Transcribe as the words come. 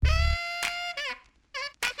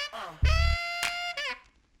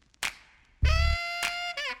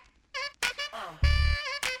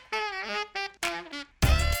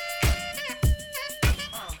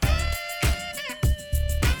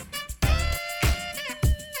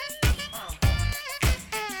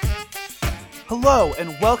Hello,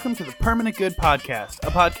 and welcome to the Permanent Good Podcast, a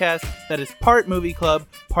podcast that is part movie club,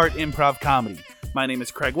 part improv comedy. My name is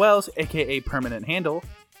Craig Wells, aka Permanent Handle.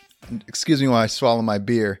 Excuse me while I swallow my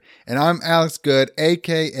beer. And I'm Alex Good,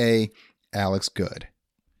 aka Alex Good.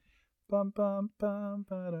 Bum, bum, bum,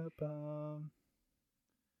 ba-da-bum.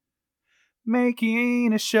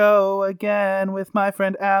 Making a show again with my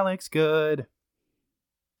friend Alex Good.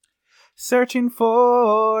 Searching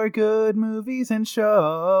for good movies and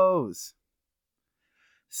shows.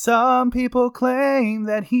 Some people claim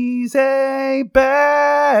that he's a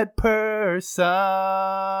bad person,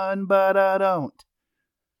 but I don't.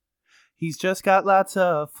 He's just got lots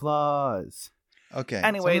of flaws. Okay.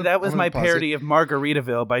 Anyway, that was my parody of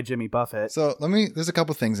Margaritaville by Jimmy Buffett. So there's a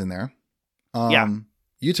couple things in there. Yeah.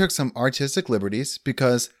 You took some artistic liberties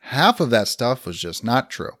because half of that stuff was just not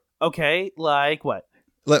true. Okay, like what?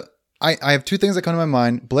 I have two things that come to my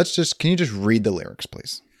mind, but can you just read the lyrics,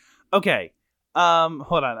 please? Okay.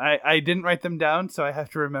 Hold on. I didn't write them down, so I have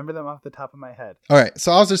to remember them off the top of my head. All right.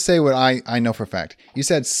 So I'll just say what I know for a fact. You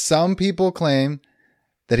said some people claim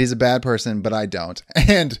that he's a bad person, but I don't.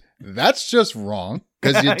 And that's just wrong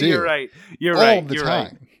because you do. You're right. All the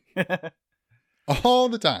time. Right. All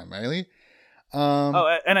the time, Riley.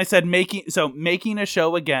 And I said making a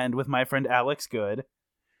show again with my friend Alex Good.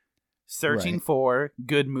 Searching Right. for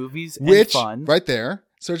good movies and fun. Right there,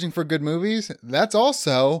 searching for good movies, that's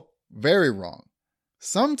also very wrong.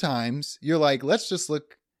 Sometimes you're like, let's just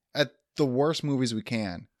look at the worst movies we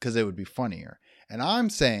can because it would be funnier. And I'm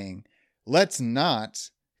saying, let's not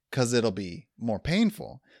because it'll be more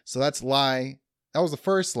painful. So that's lie. That was the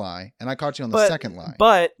first lie, and I caught you on the second lie.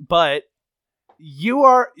 But you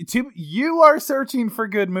are searching for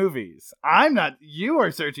good movies. I'm not. You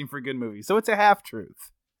are searching for good movies, so it's a half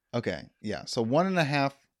truth. Okay, yeah. So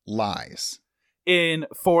 1.5 lies in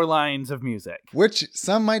 4 lines of music, which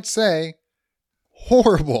some might say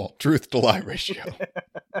horrible truth to lie ratio.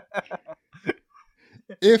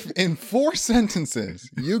 If in 4 sentences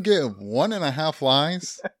you give 1.5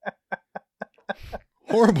 lies,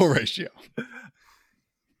 horrible ratio.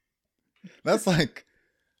 That's like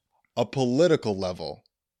a political level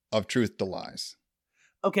of truth to lies.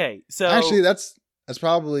 Okay, so actually that's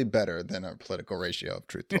probably better than a political ratio of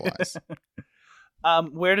truth to lies.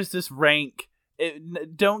 Where does this rank?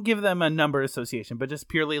 Don't give them a number association, but just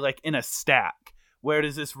purely like in a stack. Where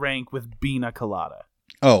does this rank with Pina Colada?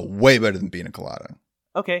 Oh, way better than Pina Colada.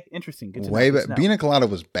 Okay, interesting. Good to way know. better. Pina Colada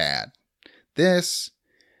was bad. This,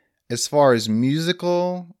 as far as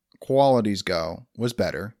musical qualities go, was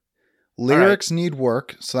better. Lyrics need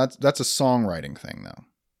work, so that's a songwriting thing, though.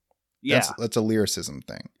 Yeah, that's a lyricism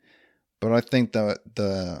thing. But I think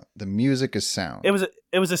the music is sound.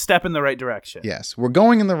 It was a step in the right direction. Yes, we're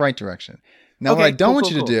going in the right direction. Now, what I don't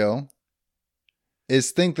want you to do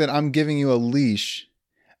is think that I'm giving you a leash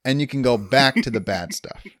and you can go back to the bad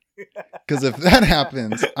stuff. Because if that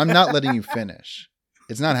happens, I'm not letting you finish.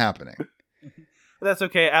 It's not happening. That's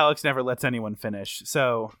okay. Alex never lets anyone finish.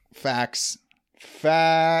 So Facts.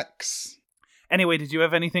 Anyway, did you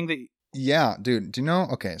have anything that? Yeah, dude. Do you know?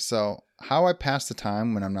 Okay, so how I pass the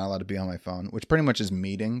time when I'm not allowed to be on my phone, which pretty much is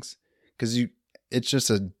meetings, because it's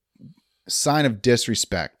just a sign of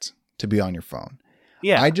disrespect to be on your phone.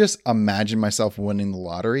 Yeah. I just imagine myself winning the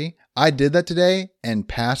lottery. I did that today and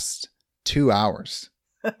passed 2 hours.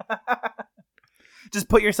 Just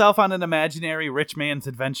put yourself on an imaginary rich man's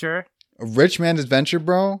adventure. A rich man's adventure,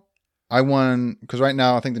 bro. I won, because right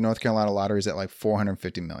now I think the North Carolina lottery is at like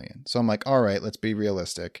 450 million. So I'm like, all right, let's be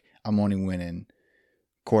realistic. I'm only winning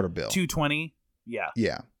quarter bill. 220. Yeah.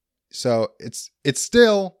 Yeah. So it's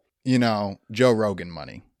still, Joe Rogan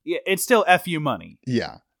money. Yeah, it's still FU money.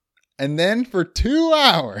 Yeah. And then for 2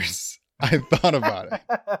 hours, I thought about it.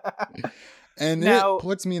 And it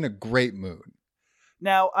puts me in a great mood.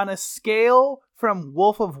 Now, on a scale from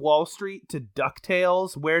Wolf of Wall Street to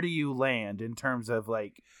DuckTales, where do you land in terms of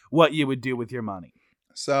like what you would do with your money?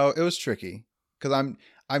 So it was tricky because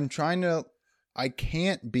I'm trying to. I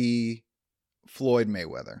can't be Floyd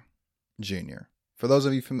Mayweather Jr. For those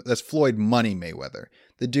of you familiar, that's Floyd Money Mayweather.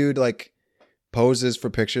 The dude like poses for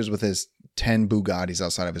pictures with his 10 Bugattis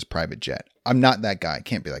outside of his private jet. I'm not that guy. I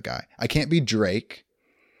can't be that guy. I can't be Drake,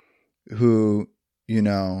 who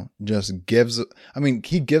just gives. I mean,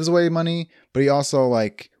 he gives away money, but he also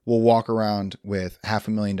like will walk around with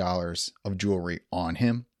 $500,000 of jewelry on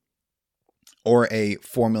him, or a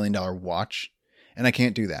 $4 million watch. And I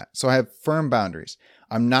can't do that. So I have firm boundaries.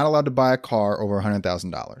 I'm not allowed to buy a car over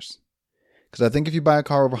 $100,000. Because I think if you buy a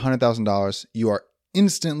car over $100,000, you are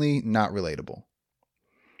instantly not relatable.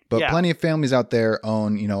 But plenty of families out there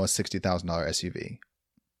own, a $60,000 SUV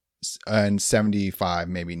and 75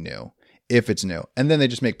 maybe new. if it's new. And then they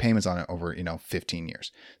just make payments on it over, 15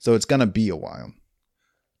 years. So it's going to be a while.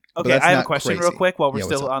 Okay, I have a question real quick while we're Yeah,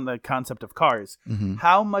 still on the concept of cars. Mm-hmm.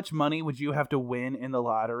 How much money would you have to win in the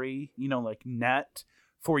lottery, like net,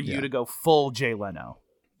 for you to go full Jay Leno?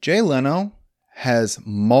 Jay Leno has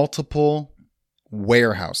multiple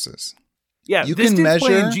warehouses. Yeah, you this can dude's measure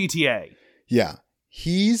playing GTA. Yeah.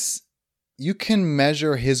 You can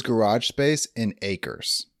measure his garage space in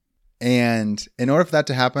acres. And in order for that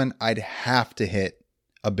to happen, I'd have to hit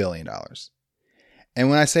 $1 billion. And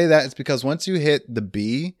when I say that, it's because once you hit the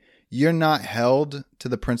B, you're not held to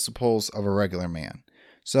the principles of a regular man.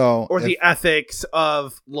 Or the ethics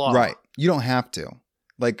of law. Right. You don't have to.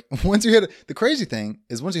 Like, once you hit, the crazy thing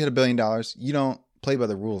is once you hit $1 billion, you don't play by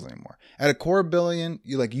the rules anymore. At a core billion,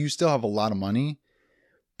 you still have a lot of money,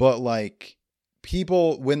 but like,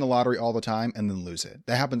 people win the lottery all the time and then lose it.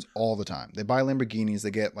 That happens all the time. They buy Lamborghinis,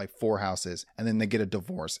 they get like 4 houses, and then they get a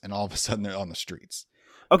divorce, and all of a sudden they're on the streets.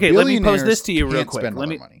 Okay, let me pose this to you real can't quick. spend all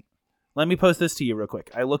their money. Let me pose this to you real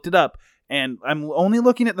quick. I looked it up, and I'm only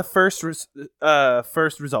looking at the first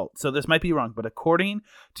result, so this might be wrong, but according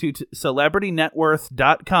to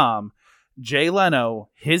CelebrityNetWorth.com, Jay Leno,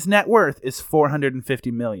 his net worth is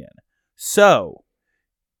 $450 million. So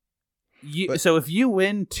if you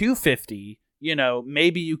win 250,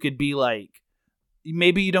 maybe you could be like,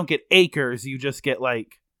 maybe you don't get acres, you just get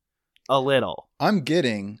like a little. I'm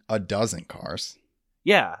getting a dozen cars.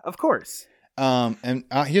 Yeah, of course. I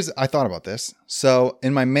thought about this. So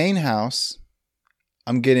in my main house,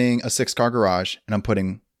 I'm getting a 6-car garage, and I'm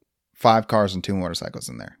putting 5 cars and 2 motorcycles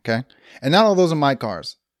in there. Okay. And not all those are my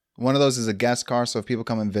cars. One of those is a guest car. So if people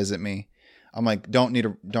come and visit me, I'm like, don't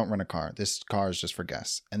rent a car. This car is just for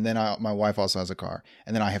guests. And then my wife also has a car.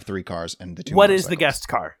 And then I have 3 cars and the 2 What motorcycles. is the guest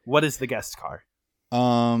car? What is the guest car?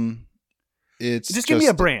 It's just give me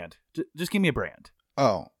a brand. Just give me a brand.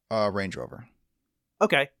 Oh, Range Rover.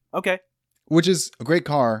 Okay. Which is a great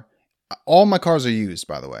car. All my cars are used,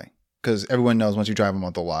 by the way, because everyone knows once you drive them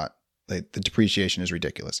on the lot, the depreciation is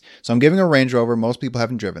ridiculous. So I'm giving a Range Rover. Most people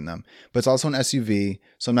haven't driven them, but it's also an SUV.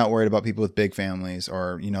 So I'm not worried about people with big families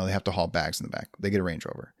or, they have to haul bags in the back. They get a Range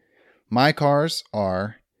Rover. My cars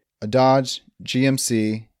are a Dodge,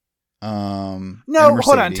 GMC, no,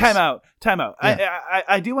 hold on. Time out. Yeah.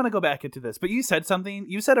 I do want to go back into this, but you said something.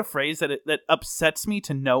 You said a phrase that upsets me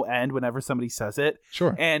to no end whenever somebody says it.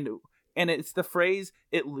 Sure. And it's the phrase,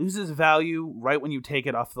 it loses value right when you take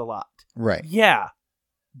it off the lot. Right. Yeah.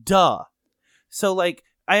 Duh. So like,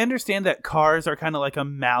 I understand that cars are kind of like a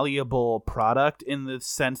malleable product in the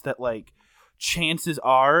sense that like, chances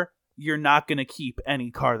are you're not going to keep any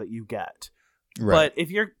car that you get. Right.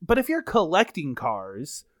 But if you're collecting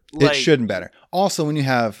cars, it shouldn't matter. Also, when you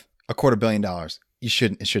have $250 million,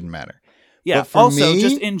 it shouldn't matter. Yeah. Also,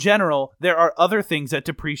 just in general, there are other things that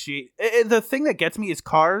depreciate. The thing that gets me is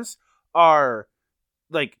cars are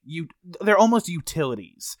like they're almost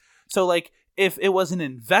utilities. So like, if it was an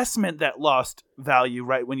investment that lost value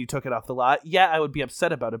right when you took it off the lot, yeah, I would be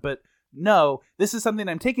upset about it. But no, this is something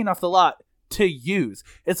I'm taking off the lot to use.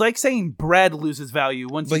 It's like saying bread loses value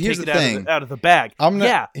once you take it out of the bag.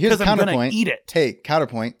 Here's a counterpoint. I'm going to eat it. Hey,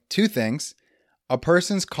 counterpoint. 2 things. A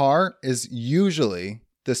person's car is usually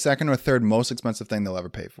the second or third most expensive thing they'll ever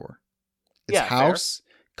pay for. It's house,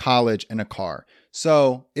 college, and a car.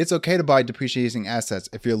 So it's okay to buy depreciating assets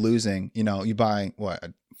if you're losing, you buy a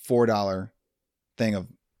 $4 thing of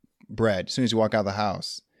bread. As soon as you walk out of the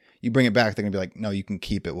house, you bring it back, they're going to be like, no, you can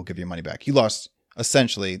keep it. We'll give you money back.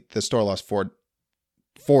 Essentially, the store lost $4.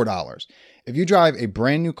 If you drive a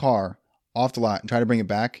brand new car off the lot and try to bring it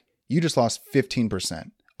back, you just lost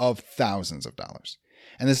 15% of thousands of dollars.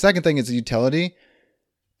 And the second thing is the utility.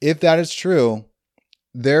 If that is true,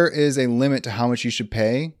 there is a limit to how much you should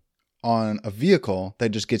pay on a vehicle that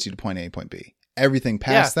just gets you to point A, point B. Everything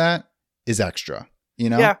past that is extra.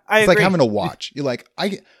 Yeah, I it's agree. like having a watch. You're like,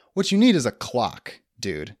 what you need is a clock,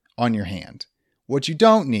 dude, on your hand. What you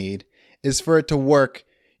don't need is for it to work,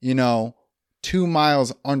 2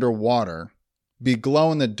 miles underwater, be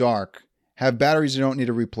glow in the dark, have batteries you don't need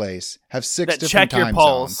to replace, have 6 different time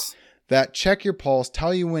zones that check your pulse,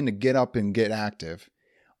 tell you when to get up and get active,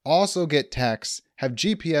 also get texts, have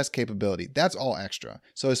GPS capability. That's all extra.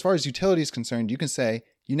 So as far as utility is concerned, you can say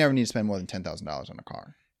you never need to spend more than $10,000 on a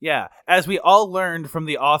car. Yeah, as we all learned from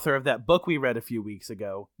the author of that book we read a few weeks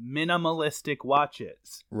ago, minimalistic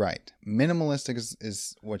watches. Right. Minimalistic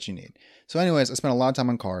is what you need. So anyways, I spent a lot of time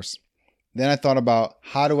on cars. Then I thought about,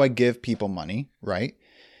 how do I give people money, right?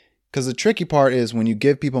 Because the tricky part is when you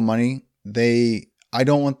give people money, I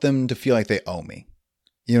don't want them to feel like they owe me.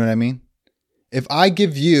 You know what I mean? If I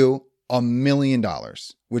give you $1 million,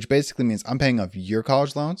 which basically means I'm paying off your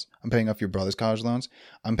college loans. I'm paying off your brother's college loans.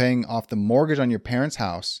 I'm paying off the mortgage on your parents'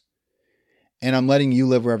 house. And I'm letting you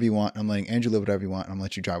live wherever you want. I'm letting Andrew live whatever you want. And I'm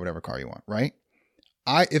letting you drive whatever car you want, right?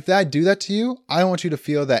 If I do that to you, I don't want you to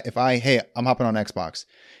feel that I'm hopping on Xbox.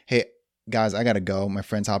 Hey, guys, I got to go. My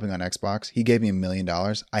friend's hopping on Xbox. He gave me $1 million.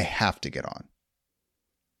 I have to get on.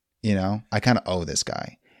 You know, I kind of owe this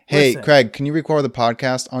guy. Hey, listen, Craig, can you record the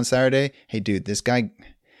podcast on Saturday? Hey, dude, this guy,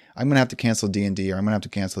 I'm going to have to cancel D&D or I'm going to have to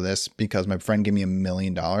cancel this because my friend gave me $1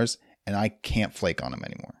 million and I can't flake on him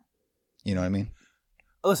anymore. You know what I mean?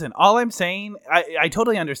 Listen, all I'm saying, I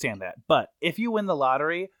totally understand that. But if you win the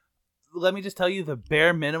lottery, let me just tell you the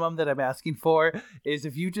bare minimum that I'm asking for is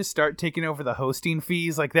if you just start taking over the hosting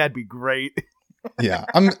fees, like that'd be great. Yeah.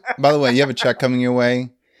 By the way, you have a check coming your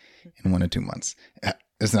way in 1 or 2 months.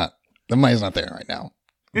 The money's not there right now.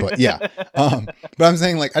 But yeah. But I'm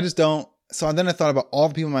saying like, I just don't. So then I thought about all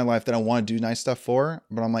the people in my life that I want to do nice stuff for,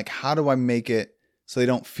 but I'm like, how do I make it so they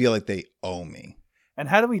don't feel like they owe me? And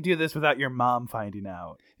how do we do this without your mom finding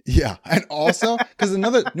out? Yeah. And also, because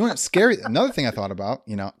another thing I thought about,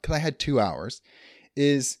 because I had 2 hours,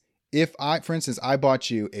 is if for instance, I bought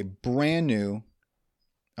you a brand new,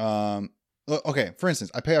 okay, for instance,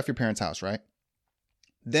 I pay off your parents' house, right?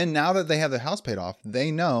 Then now that they have their house paid off, they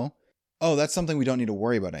know, oh, that's something we don't need to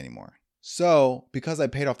worry about anymore. So because I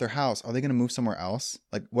paid off their house, are they going to move somewhere else?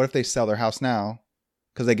 Like, what if they sell their house now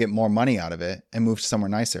because they get more money out of it and move to somewhere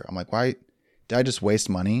nicer? I'm like, why did I just waste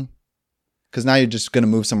money? Because now you're just going to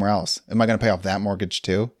move somewhere else. Am I going to pay off that mortgage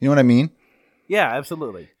too? You know what I mean? Yeah,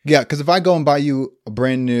 absolutely. Yeah, because if I go and buy you a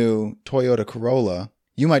brand new Toyota Corolla,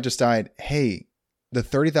 you might decide, hey, the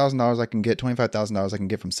 $30,000 I can get, $25,000 I can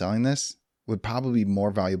get from selling this would probably be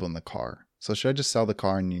more valuable than the car. So should I just sell the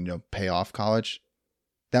car and, pay off college?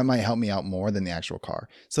 That might help me out more than the actual car.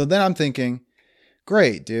 So then I'm thinking,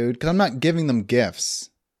 great, dude, because I'm not giving them gifts.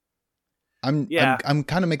 I'm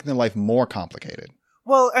kind of making their life more complicated.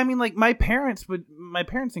 Well, I mean, like my parents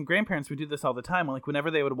and grandparents would do this all the time. Like whenever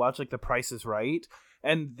they would watch like The Price is Right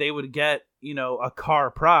and they would get, a car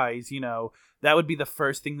prize, that would be the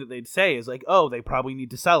first thing that they'd say is like, oh, they probably need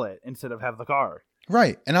to sell it instead of have the car.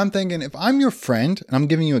 Right. And I'm thinking if I'm your friend and I'm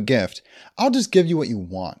giving you a gift, I'll just give you what you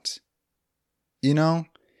want.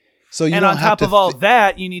 So you and don't on have top to of all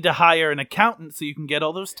that, you need to hire an accountant so you can get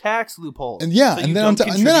all those tax loopholes. And yeah, so and then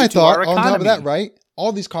I thought on top of that, right?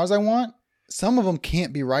 All these cars I want, some of them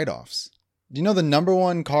can't be write-offs. Do you know the number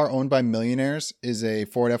one car owned by millionaires is a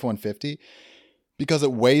Ford F-150? Because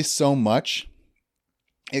it weighs so much,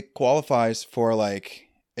 it qualifies for like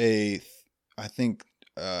I think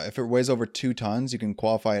if it weighs over 2 tons, you can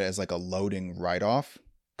qualify it as like a loading write-off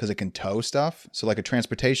because it can tow stuff. So like a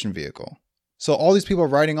transportation vehicle. So all these people are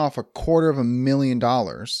writing off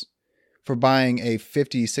 $250,000 for buying a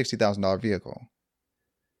 $50,000, $60,000 vehicle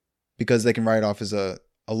because they can write it off as a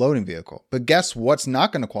loading vehicle. But guess what's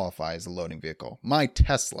not going to qualify as a loading vehicle? My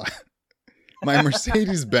Tesla, my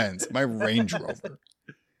Mercedes-Benz, my Range Rover.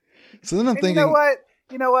 So then I'm thinking,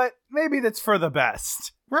 you know what? Maybe that's for the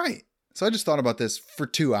best. Right. So I just thought about this for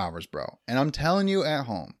 2 hours, bro. And I'm telling you at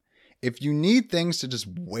home, if you need things to just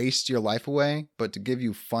waste your life away, but to give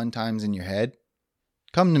you fun times in your head,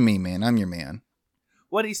 come to me, man. I'm your man.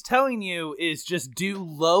 What he's telling you is just do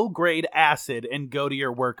low-grade acid and go to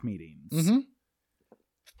your work meetings. Mm-hmm.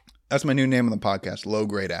 That's my new name on the podcast,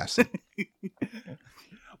 Low-Grade Acid.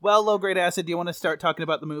 Well, Low-Grade Acid, do you want to start talking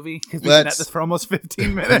about the movie? Because we've been at this for almost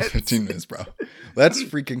 15 minutes. 15 minutes, bro. Let's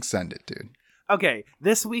freaking send it, dude. Okay,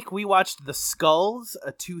 this week we watched The Skulls,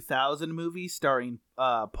 a 2000 movie starring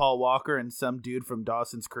Paul Walker and some dude from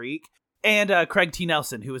Dawson's Creek, and Craig T.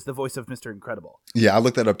 Nelson, who is the voice of Mr. Incredible. Yeah, I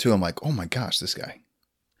looked that up too. I'm like, oh my gosh, this guy.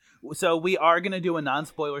 So we are going to do a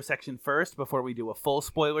non-spoiler section first before we do a full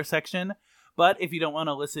spoiler section. But if you don't want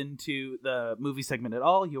to listen to the movie segment at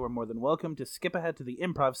all, you are more than welcome to skip ahead to the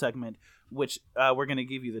improv segment, which we're going to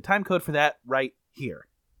give you the time code for that right here.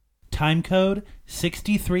 Time code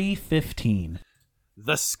 6315.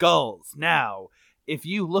 The Skulls. Now, if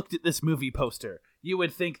you looked at this movie poster, you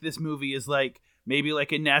would think this movie is maybe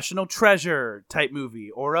like a National Treasure type movie,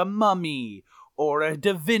 or a Mummy, or a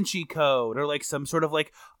Da Vinci Code, or like some sort of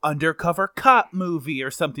like undercover cop movie or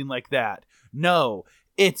something like that. No,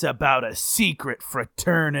 it's about a secret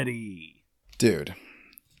fraternity. Dude.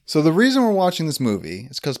 So the reason we're watching this movie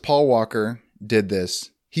is because Paul Walker did this.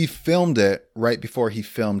 He filmed it right before he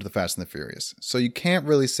filmed The Fast and the Furious. So you can't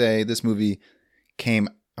really say this movie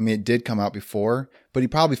it did come out before, but he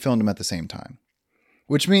probably filmed them at the same time.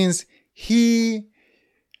 Which means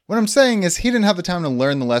what I'm saying is he didn't have the time to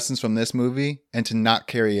learn the lessons from this movie and to not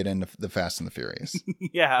carry it into The Fast and the Furious.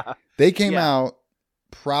 Yeah. They came out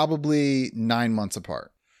probably 9 months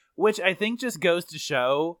apart. Which I think just goes to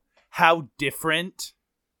show how different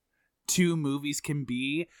two movies can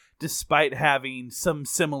be despite having some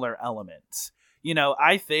similar elements. You know,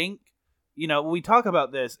 I think, you know, we talk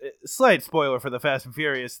about this, slight spoiler for the Fast and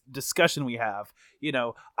Furious discussion we have. You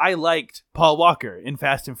know, I liked Paul Walker in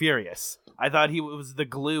Fast and Furious. I thought he was the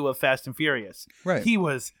glue of Fast and Furious. Right. He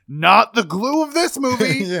was not the glue of this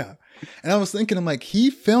movie. Yeah. And I was thinking, I'm like, he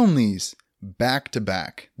filmed these back to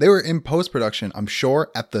back. They were in post-production, I'm sure,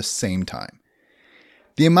 at the same time.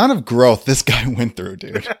 The amount of growth this guy went through,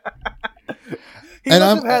 dude. He must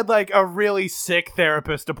have had like a really sick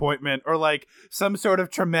therapist appointment or like some sort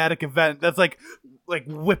of traumatic event that's like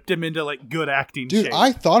whipped him into like good acting Dude, shape.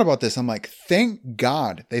 I thought about this. I'm like, thank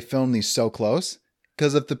God they filmed these so close.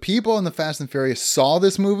 Because if the people in the Fast and Furious saw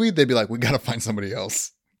this movie, they'd be like, we got to find somebody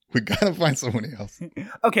else. We got to find somebody else.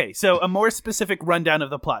 Okay, so a more specific rundown of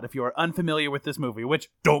the plot if you are unfamiliar with this movie, which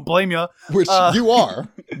don't blame you. Which you are.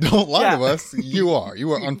 Don't lie Yeah. to us. You are.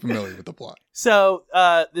 You are unfamiliar with the plot. So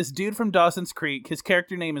this dude from Dawson's Creek, his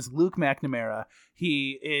character name is Luke McNamara.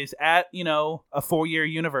 He is at, you know, a 4-year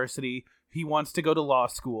university. He wants to go to law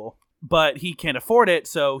school, but he can't afford it.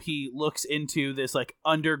 So he looks into this like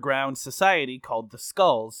underground society called the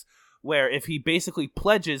Skulls, where if he basically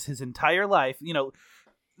pledges his entire life, you know,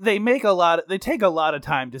 they take a lot of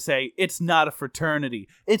time to say it's not a fraternity.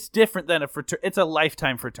 It's different than a fraternity. It's a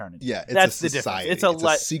lifetime fraternity. Yeah, it's That's a the society. difference.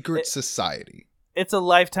 It's a secret society. It's a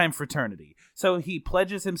lifetime fraternity. So he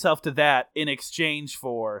pledges himself to that in exchange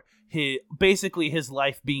for his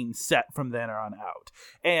life being set from then on out.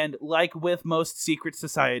 And like with most secret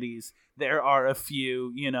societies, there are a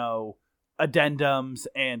few, you know, addendums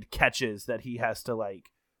and catches that he has to like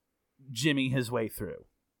jimmy his way through.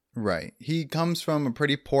 Right. He comes from a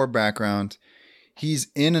pretty poor background. He's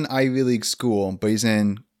in an Ivy League school, but he's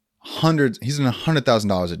in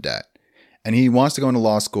 $100,000 of debt. And he wants to go into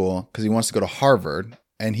law school because he wants to go to Harvard.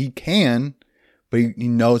 And he can, but he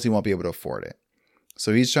knows he won't be able to afford it.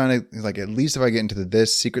 So he's trying to, like, at least if I get into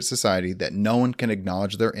this secret society that no one can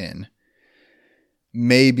acknowledge they're in,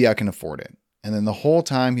 maybe I can afford it. And then the whole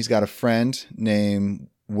time he's got a friend named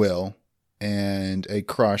Will and a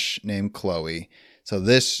crush named Chloe. So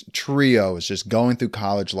this trio is just going through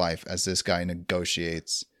college life as this guy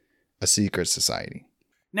negotiates a secret society.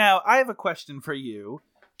 Now, I have a question for you,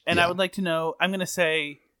 and Yeah. I would like to know, I'm going to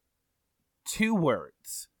say 2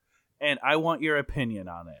 words, and I want your opinion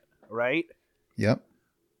on it, right? Yep.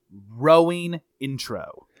 Rowing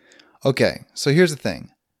intro. Okay, so here's the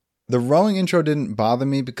thing. The rowing intro didn't bother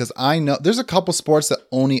me because I know there's a couple sports that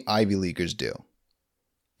only Ivy Leaguers do.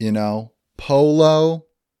 You know, polo,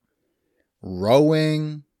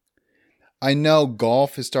 rowing. I know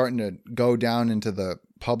golf is starting to go down into the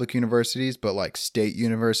public universities, but like state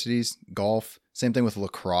universities, golf, same thing with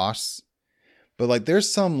lacrosse. But like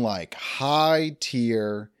there's some like high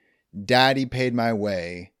tier, daddy paid my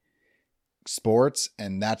way sports,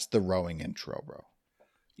 and that's the rowing intro, bro.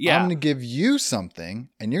 Yeah. I'm going to give you something,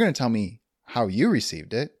 and you're going to tell me how you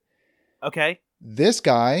received it. Okay. This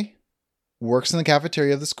guy works in the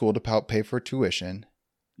cafeteria of the school to help pay for tuition.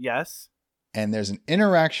 Yes. And there's an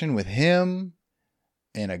interaction with him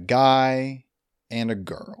and a guy and a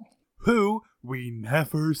girl. Who we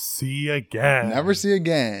never see again. Never see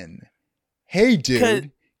again. Hey,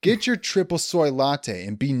 dude, get your triple soy latte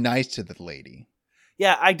and be nice to the lady.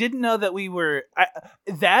 Yeah, I didn't know that we were...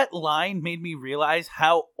 that line made me realize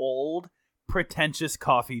how old pretentious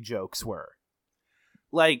coffee jokes were.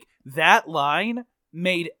 Like, that line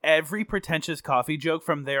made every pretentious coffee joke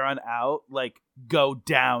from there on out, like, go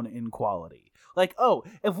down in quality. Like, oh,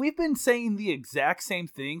 if we've been saying the exact same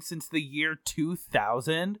thing since the year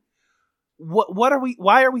 2000, what are we...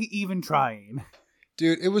 Why are we even trying?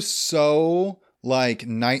 Dude, it was so like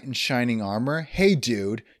knight in shining armor. Hey,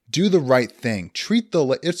 dude, do the right thing. Treat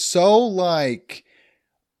the... It's so like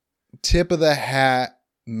tip of the hat,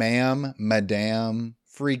 ma'am, madame,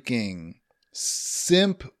 freaking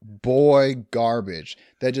simp boy garbage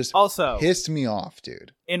that just Also, pissed me off,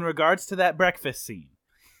 dude. in regards to that breakfast scene,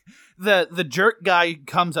 the jerk guy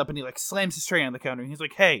comes up and he like slams his tray on the counter and he's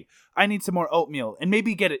like, hey, I need some more oatmeal and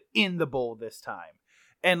maybe get it in the bowl this time.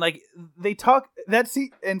 And like they talk that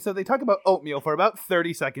scene, and so they talk about oatmeal for about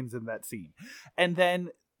 30 seconds in that scene. And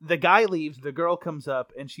then the guy leaves, the girl comes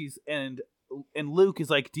up and and Luke is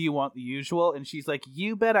like, do you want the usual? And she's like,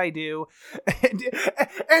 you bet I do.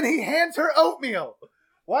 And he hands her oatmeal.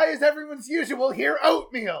 Why is everyone's usual here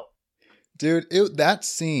oatmeal? Dude, that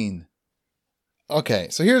scene. Okay,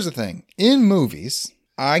 so here's the thing. In movies,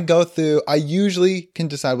 I usually can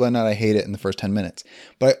decide whether or not I hate it in the first 10 minutes.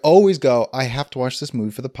 But I always go, I have to watch this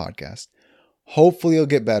movie for the podcast. Hopefully it'll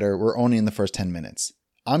get better. We're only in the first 10 minutes.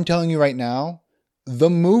 I'm telling you right now, the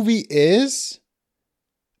movie is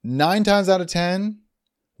 9 times out of 10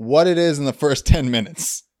 what it is in the first 10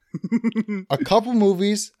 minutes. A couple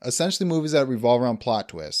movies, essentially movies that revolve around plot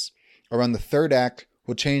twists, around the third act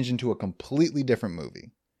will change into a completely different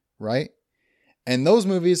movie, right? And those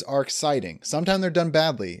movies are exciting. Sometimes they're done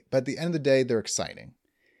badly, but at the end of the day, they're exciting.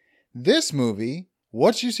 This movie,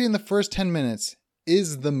 what you see in the first 10 minutes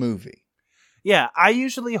is the movie. Yeah, I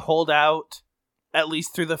usually hold out at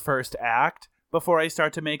least through the first act before I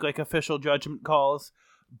start to make like official judgment calls.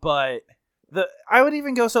 But I would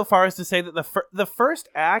even go so far as to say that the first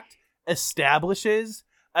act establishes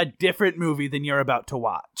a different movie than you're about to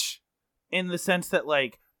watch. In the sense that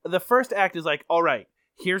like the first act is like, all right,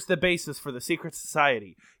 here's the basis for the secret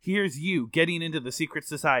society. Here's you getting into the secret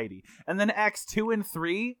society. And then acts 2 and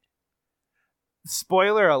 3,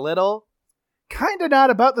 spoiler a little, kind of not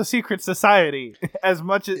about the secret society as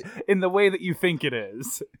much as in the way that you think it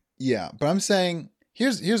is. Yeah, but I'm saying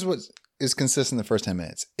here's what is consistent in the first 10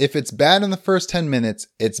 minutes. If it's bad in the first 10 minutes,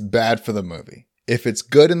 it's bad for the movie. If it's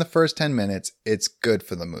good in the first 10 minutes, it's good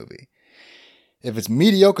for the movie. If it's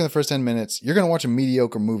mediocre in the first 10 minutes, you're going to watch a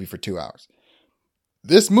mediocre movie for 2 hours.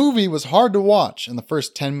 This movie was hard to watch in the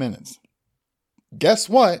first 10 minutes. Guess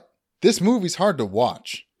what? This movie's hard to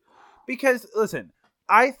watch. Because, listen,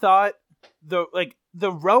 I thought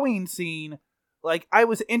the rowing scene, like, I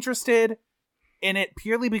was interested in it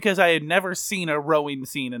purely because I had never seen a rowing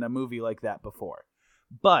scene in a movie like that before.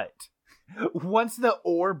 But once the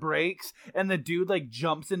oar breaks and the dude, like,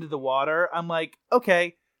 jumps into the water, I'm like,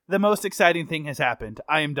 okay, the most exciting thing has happened.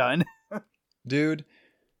 I am done. Dude,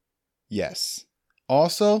 yes.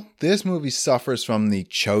 Also, this movie suffers from the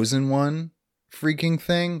Chosen One freaking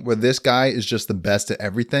thing, where this guy is just the best at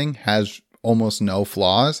everything, has almost no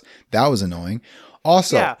flaws. That was annoying.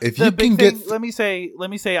 Also, yeah, if you can get... Let me say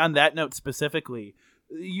on that note specifically,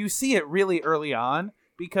 you see it really early on,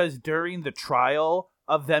 because during the trial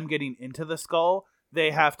of them getting into the skull,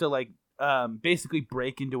 they have to, like, basically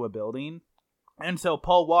break into a building. And so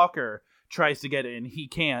Paul Walker tries to get in. He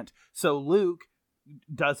can't. So Luke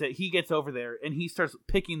does it. He gets over there and he starts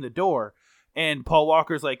picking the door. And Paul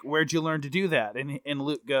Walker's like, "Where'd you learn to do that?" And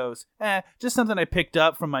Luke goes, just something I picked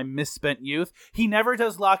up from my misspent youth. He never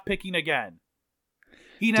does lock picking again.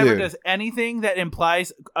 He never does anything that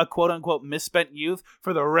implies a quote unquote misspent youth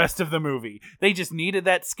for the rest of the movie. They just needed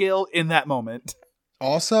that skill in that moment.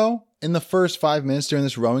 Also, in the first 5 minutes during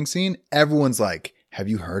this rowing scene, everyone's like, "Have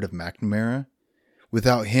you heard of McNamara?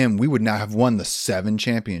 Without him, we would not have won the 7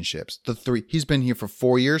 championships. The 3, he's been here for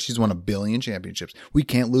 4 years. He's won 1 billion championships. We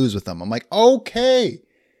can't lose with him." I'm like, okay,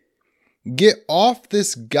 get off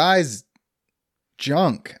this guy's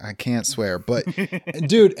junk. I can't swear, but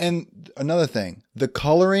dude, and another thing, the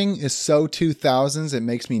coloring is so 2000s, it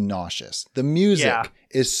makes me nauseous. The music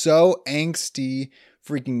is so angsty,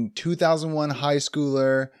 freaking 2001 high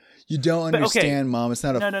schooler. You don't understand, Mom. It's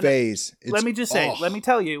not a phase. No. Let me just say, let me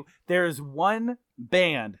tell you, there's one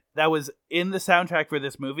band that was in the soundtrack for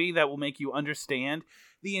this movie that will make you understand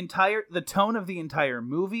the tone of the entire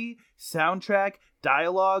movie, soundtrack,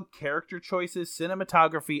 dialogue, character choices,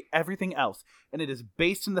 cinematography, everything else. And it is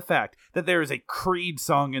based on the fact that there is a Creed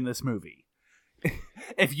song in this movie.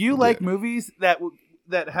 If you like movies that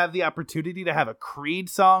have the opportunity to have a Creed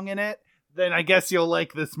song in it, then I guess you'll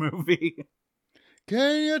like this movie.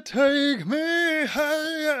 Can you take me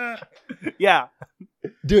higher? Yeah.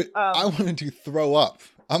 Dude, I wanted to throw up.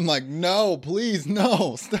 I'm like, no, please,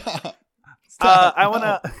 no, stop. I want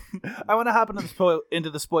to hop into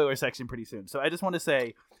the spoiler section pretty soon. So I just want to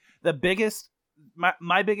say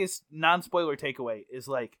my biggest non-spoiler takeaway is,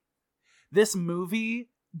 like, this movie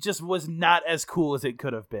just was not as cool as it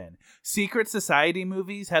could have been. Secret Society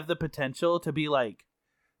movies have the potential to be, like,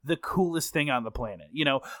 the coolest thing on the planet. You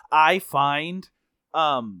know, I find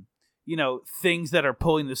things that are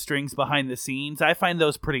pulling the strings behind the scenes, I find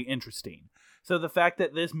those pretty interesting. So the fact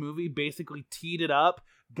that this movie basically teed it up,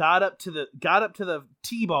 got up to the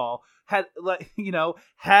T-ball, had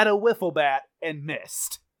a wiffle bat and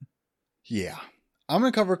missed. Yeah. I'm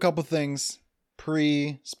going to cover a couple things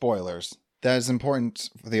pre-spoilers that is important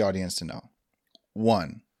for the audience to know.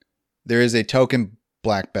 1, there is a token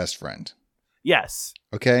black best friend. Yes.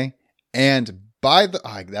 Okay? And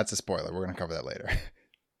that's a spoiler. We're going to cover that later.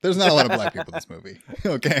 There's not a lot of black people in this movie.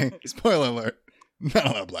 Okay? Spoiler alert. Not a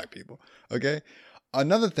lot of black people. Okay?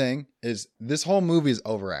 Another thing is this whole movie is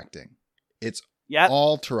overacting. It's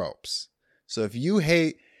all tropes. So if you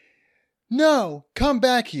hate, "No, come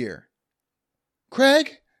back here.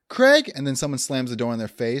 Craig, and then someone slams the door in their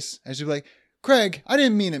face, and she'll be like, "Craig, I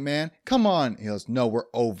didn't mean it, man. Come on." He goes, "No, we're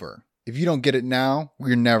over. if you don't get it now,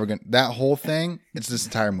 you're never gonna. That whole thing, it's this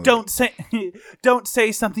entire movie. Don't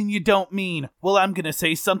say something you don't mean. Well, I'm gonna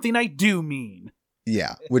say something I do mean.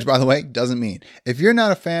 Yeah, which by the way doesn't mean if you're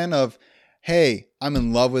not a fan of, hey, I'm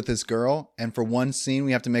in love with this girl, and for one scene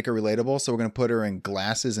we have to make her relatable, so we're gonna put her in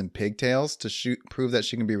glasses and pigtails to prove that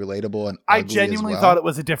she can be relatable and ugly. I genuinely thought it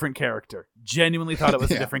was a different character. Genuinely thought it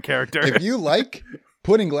was a different character. If you like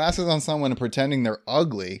putting glasses on someone and pretending they're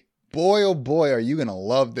ugly, boy oh boy, are you gonna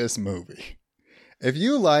love this movie. If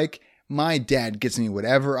you like, my dad gets me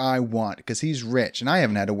whatever I want because he's rich and I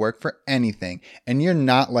haven't had to work for anything, and you're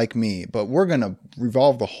not like me, but we're going to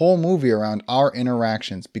revolve the whole movie around our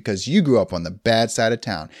interactions because you grew up on the bad side of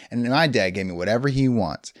town and my dad gave me whatever he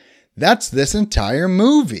wants. That's this entire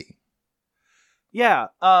movie. Yeah,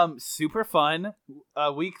 super fun.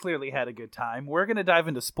 We clearly had a good time. We're going to dive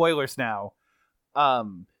into spoilers now.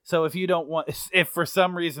 So if you don't want, if for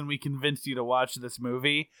some reason we convinced you to watch this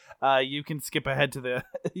movie, you can skip ahead to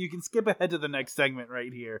the next segment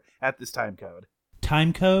right here at this time code.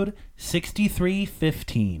 Time code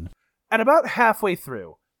 6315. And about halfway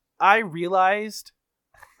through, I realized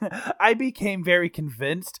I became very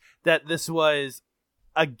convinced that this was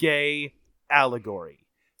a gay allegory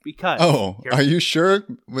because. Oh, are you sure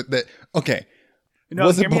with that? Okay. No,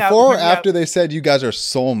 was it before or after they said you guys are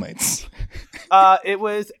soulmates? It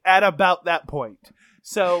was at about that point.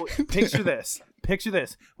 So picture this. Picture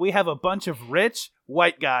this. We have a bunch of rich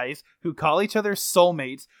white guys who call each other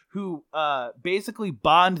soulmates, who basically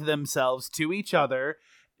bond themselves to each other,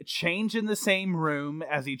 change in the same room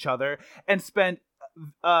as each other, and spend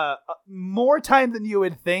more time than you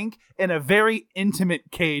would think in a very intimate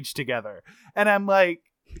cage together. And I'm like,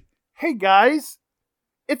 hey guys,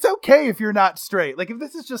 it's okay if you're not straight. Like, if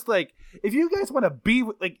this is just like, if you guys want to be,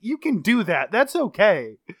 like, you can do that. That's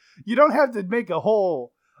okay. You don't have to make a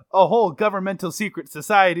whole governmental secret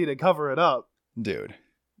society to cover it up. Dude,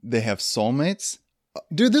 they have soulmates?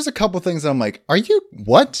 Dude, there's a couple things that I'm like, are you,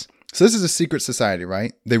 what? So this is a secret society,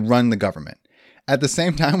 right? They run the government. At the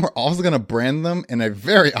same time, we're also going to brand them in a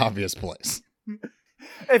very obvious place.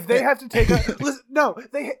 If they have to take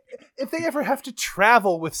if they ever have to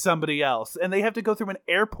travel with somebody else and they have to go through an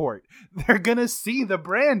airport, they're gonna see the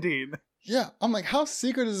branding. Yeah, I'm like, how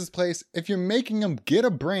secret is this place if you're making them get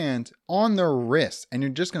a brand on their wrist and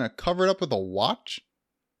you're just gonna cover it up with a watch?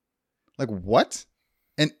 Like, what?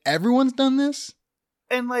 And everyone's done this?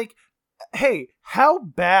 And like, hey, how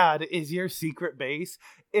bad is your secret base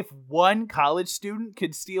if one college student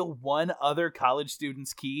could steal one other college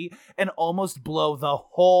student's key and almost blow the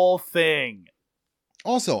whole thing?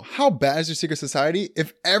 Also, how bad is your secret society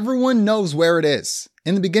if everyone knows where it is?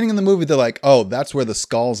 In the beginning of the movie, they're like, oh, that's where the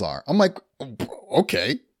skulls are. I'm like,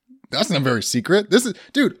 okay, that's not very secret.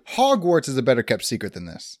 Dude, Hogwarts is a better kept secret than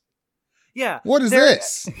this. Yeah. What is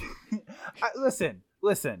this?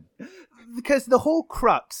 Listen. Because the whole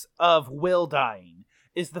crux of Will dying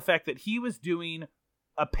is the fact that he was doing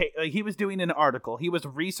an article. He was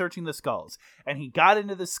researching the skulls, and he got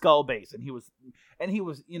into the skull base, and he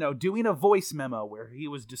was, doing a voice memo where he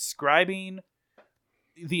was describing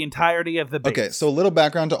the entirety of the base. Okay, so a little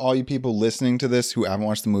background to all you people listening to this who haven't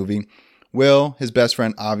watched the movie. Will, his best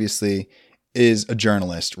friend, obviously, is a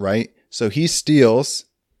journalist, right? So he steals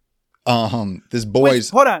this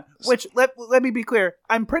boy's... Let me be clear.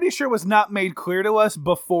 I'm pretty sure was not made clear to us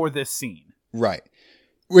before this scene. Right.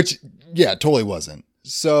 Which, yeah, totally wasn't.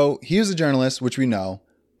 So he was a journalist, which we know,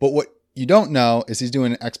 but what you don't know is he's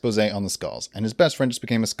doing an expose on the skulls, and his best friend just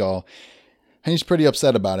became a skull, and he's pretty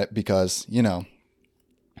upset about it because,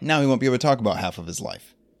 now he won't be able to talk about half of his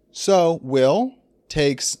life. So Will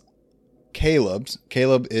takes Caleb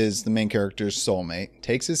is the main character's soulmate,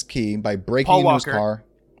 takes his key by breaking into his car.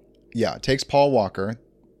 Yeah, takes Paul Walker,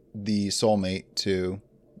 the soulmate, to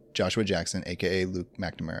Joshua Jackson, aka Luke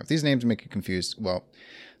McNamara. If these names make you confused, well,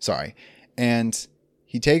 sorry. And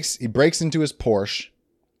he breaks into his Porsche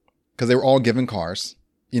because they were all given cars.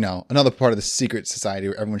 Another part of the secret society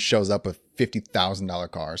where everyone shows up with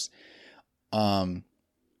 $50,000 cars.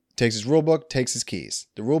 Takes his rule book, takes his keys.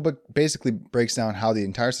 The rule book basically breaks down how the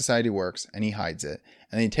entire society works, and he hides it.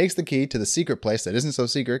 And then he takes the key to the secret place that isn't so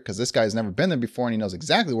secret because this guy's never been there before and he knows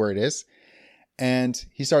exactly where it is. And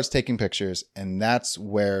he starts taking pictures, and that's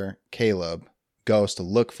where Caleb goes to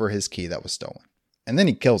look for his key that was stolen. And then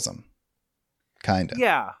he kills him. Kind of.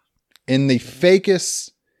 Yeah. In the fakest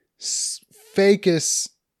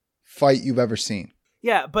fight you've ever seen.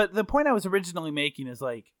 Yeah, but the point I was originally making is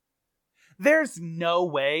like, there's no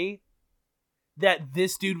way that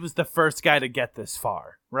this dude was the first guy to get this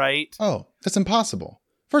far, right? Oh, that's impossible.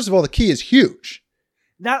 First of all, the key is huge.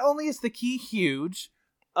 Not only is the key huge,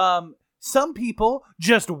 Some people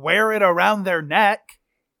just wear it around their neck.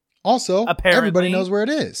 Also, Apparently. everybody knows where it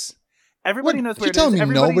is. Everybody knows where it is. You telling me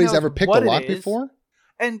Everybody nobody's knows ever picked a what it lock is. before?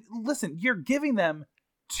 And listen, you're giving them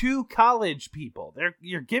to college people.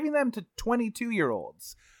 You're giving them to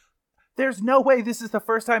 22-year-olds. There's no way this is the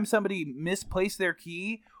first time somebody misplaced their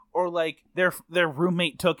key or like their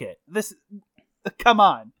roommate took it. This, come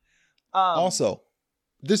on. Also,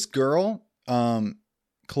 this girl,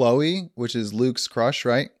 Chloe, which is Luke's crush,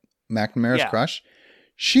 right? McNamara's crush.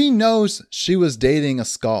 She knows she was dating a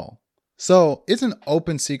Skull. So it's an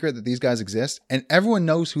open secret that these guys exist, and everyone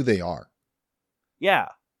knows who they are. Yeah.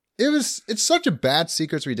 It's such a bad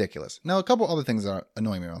secret, it's ridiculous. Now, a couple other things that are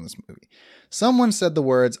annoying me around this movie. Someone said the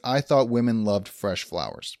words, "I thought women loved fresh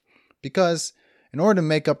flowers." Because in order to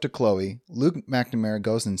make up to Chloe, Luke McNamara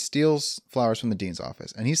goes and steals flowers from the dean's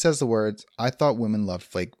office. And he says the words, "I thought women loved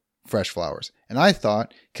fresh flowers." And I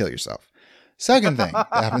thought, kill yourself. Second thing that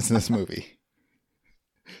happens in this movie.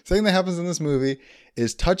 Second thing that happens in this movie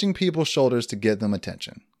is touching people's shoulders to get their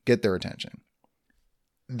attention.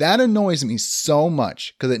 That annoys me so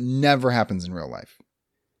much because it never happens in real life.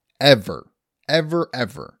 Ever. Ever,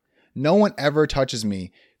 ever. No one ever touches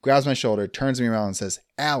me, grabs my shoulder, turns me around and says,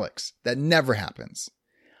 "Alex." That never happens.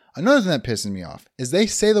 Another thing that pisses me off is they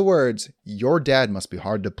say the words, "Your dad must be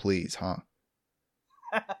hard to please, huh?"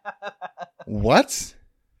 What?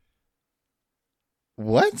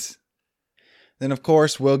 What? Then, of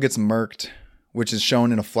course, Will gets murked, which is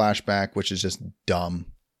shown in a flashback, which is just dumb.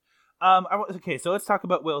 Okay, so let's talk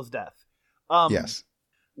about Will's death. Yes.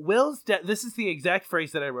 Will's death, this is the exact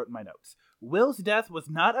phrase that I wrote in my notes. Will's death was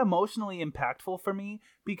not emotionally impactful for me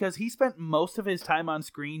because he spent most of his time on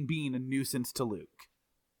screen being a nuisance to Luke.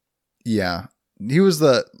 Yeah. He was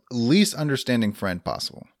the least understanding friend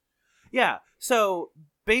possible. Yeah, so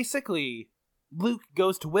basically, Luke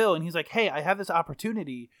goes to Will and he's like, "Hey, I have this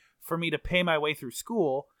opportunity for me to pay my way through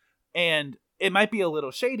school, and it might be a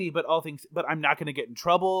little shady, but I'm not going to get in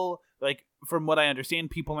trouble. Like, from what I understand,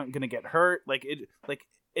 people aren't going to get hurt.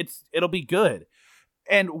 It'll be good."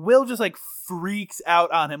 And Will just like freaks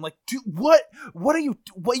out on him. Like, "Dude, what are you,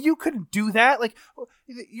 you couldn't do that? Like,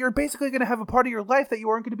 you're basically going to have a part of your life that you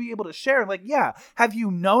aren't going to be able to share." Like, yeah. Have you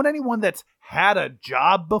known anyone that's had a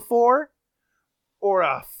job before? Or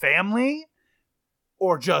a family?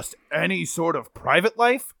 Or just any sort of private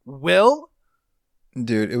life? Will?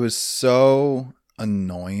 Dude, it was so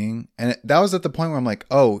annoying. And that was at the point where I'm like,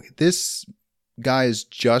 oh, this guy is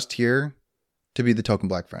just here to be the token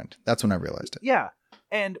black friend. That's when I realized it. Yeah.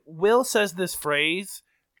 And Will says this phrase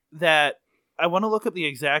that I want to look up the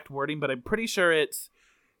exact wording, but I'm pretty sure it's,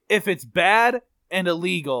 "If it's bad and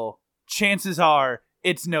illegal, chances are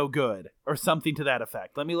it's no good," or something to that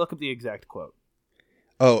effect. Let me look up the exact quote.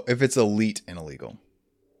 Oh, if it's elite and illegal,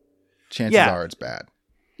 chances are it's bad.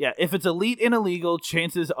 Yeah, if it's elite and illegal,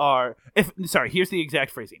 chances are... here's the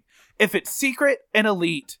exact phrasing. "If it's secret and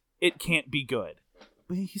elite, it can't be good."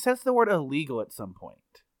 But he says the word illegal at some point.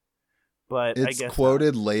 But it's I guess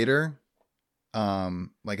quoted later,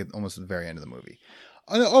 almost at the very end of the movie.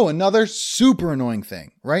 Oh, another super annoying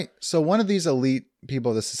thing, right? So one of these elite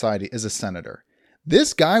people of the society is a senator.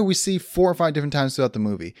 This guy we see 4 or 5 different times throughout the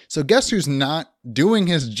movie. So guess who's not doing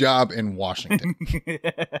his job in Washington?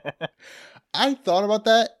 I thought about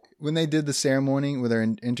that when they did the ceremony where they're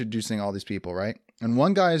introducing all these people, right? And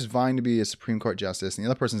one guy is vying to be a Supreme Court justice, and the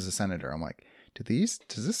other person is a senator. I'm like, does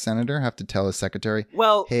this senator have to tell his secretary,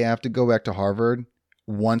 well, "Hey, I have to go back to Harvard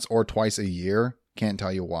once or twice a year. Can't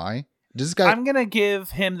tell you why." Does this guy? I'm gonna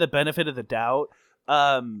give him the benefit of the doubt.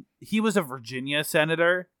 He was a Virginia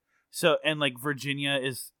senator, and Virginia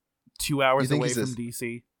is 2 hours away from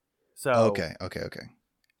DC. So okay.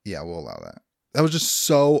 Yeah, we'll allow that. That was just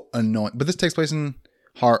so annoying. But this takes place in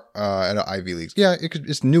at an Ivy League. Yeah,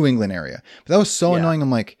 it's New England area. But that was so annoying. I'm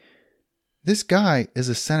like, this guy is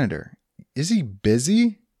a senator. Is he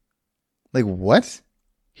busy? Like, what?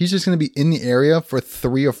 He's just going to be in the area for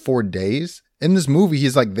 3 or 4 days? In this movie,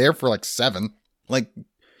 he's there for 7. Like,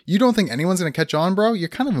 you don't think anyone's going to catch on, bro? You're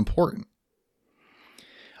kind of important.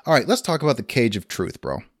 All right, let's talk about the Cage of Truth,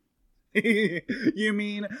 bro. You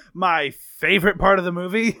mean my favorite part of the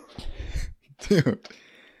movie? Dude.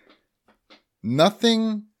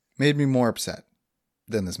 Nothing made me more upset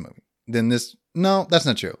than this movie. No, that's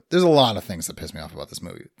not true. There's a lot of things that piss me off about this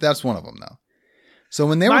movie. That's one of them, though. So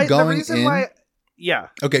when they were going in... Yeah.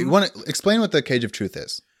 Okay, you want to explain what the Cage of Truth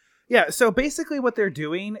is? Yeah, so basically what they're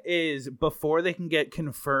doing is before they can get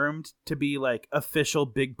confirmed to be official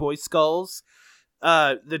big boy skulls,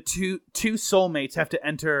 the two soulmates have to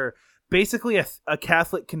enter basically a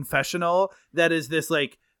Catholic confessional that is this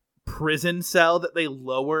prison cell that they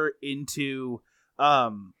lower into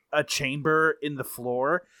a chamber in the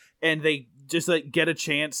floor, and they just like get a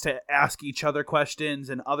chance to ask each other questions,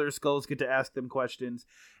 and other skulls get to ask them questions,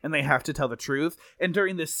 and they have to tell the truth. And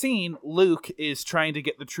during this scene, Luke is trying to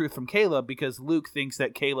get the truth from Caleb because Luke thinks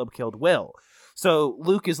that Caleb killed Will. So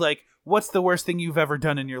Luke is like, "What's the worst thing you've ever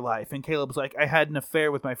done in your life?" And Caleb's like, "I had an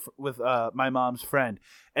affair with my mom's friend."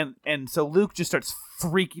 And so Luke just starts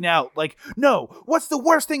freaking out, like, "No, what's the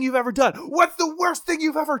worst thing you've ever done? What's the worst thing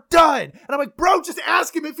you've ever done?" And I'm like, "Bro, just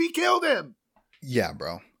ask him if he killed him." Yeah,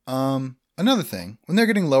 bro. Another thing, when they're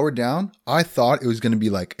getting lowered down, I thought it was going to be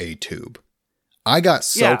like a tube. I got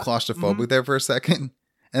so claustrophobic there for a second.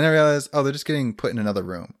 And I realized, oh, they're just getting put in another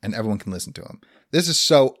room and everyone can listen to them. This is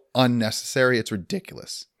so unnecessary. It's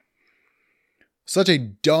ridiculous. Such a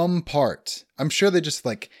dumb part. I'm sure they just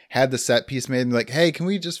like had the set piece made and like, hey, can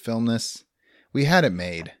we just film this? We had it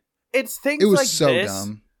made. It's things it was like so this.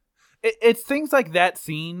 Dumb. It's things like that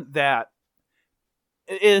scene that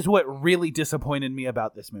is what really disappointed me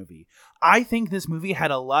about this movie. I think this movie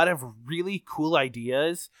had a lot of really cool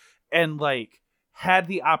ideas and like had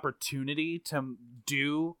the opportunity to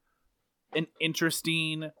do an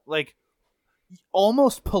interesting, like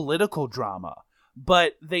almost political drama,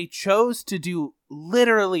 but they chose to do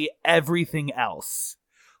literally everything else.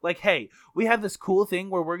 Like, hey, we have this cool thing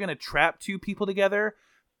where we're going to trap two people together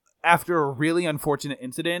after a really unfortunate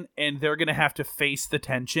incident, and they're going to have to face the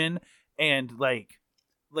tension and like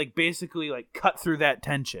basically like cut through that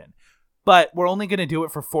tension. But we're only going to do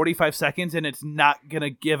it for 45 seconds and it's not going to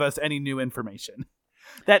give us any new information.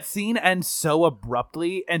 That scene ends so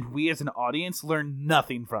abruptly and we as an audience learn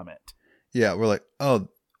nothing from it. Yeah, we're like, oh,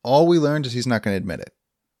 all we learned is he's not going to admit it.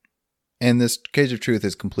 And this cage of truth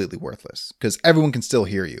is completely worthless because everyone can still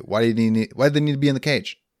hear you. Why do they need to be in the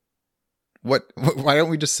cage? Why aren't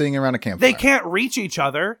we just sitting around a campfire? They can't reach each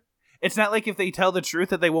other. It's not like if they tell the truth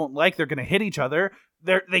that they won't like, they're going to hit each other.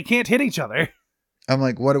 They can't hit each other. I'm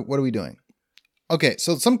like, what are we doing? Okay,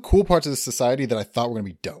 so some cool parts of this society that I thought were going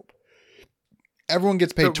to be dope. Everyone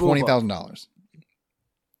gets paid $20,000.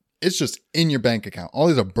 It's just in your bank account. All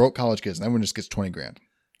these are broke college kids, and everyone just gets 20 grand.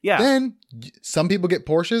 Yeah. Then some people get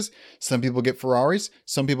Porsches, some people get Ferraris,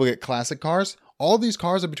 some people get classic cars. All these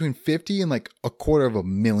cars are between $50,000 and like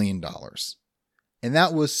 $250,000. And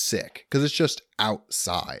that was sick because it's just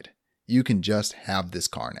outside. You can just have this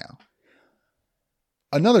car now.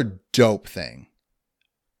 Another dope thing.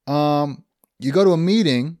 You go to a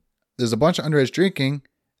meeting, there's a bunch of underage drinking,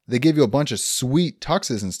 they give you a bunch of sweet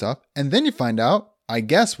tuxes and stuff, and then you find out, I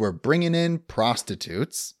guess we're bringing in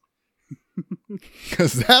prostitutes.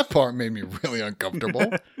 Because that part made me really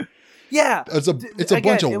uncomfortable. Yeah. It's a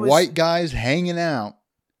bunch of white guys hanging out,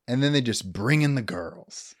 and then they just bring in the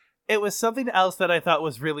girls. It was something else that I thought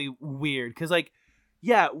was really weird. Because, like,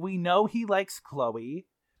 yeah, we know he likes Chloe,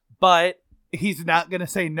 but he's not going to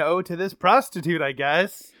say no to this prostitute, I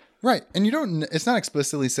guess. Right. And it's not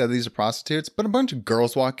explicitly said these are prostitutes, but a bunch of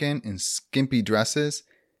girls walk in skimpy dresses.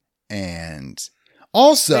 And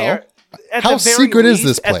also, how secret is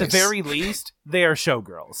this place? At the very least, they are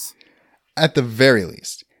showgirls. At the very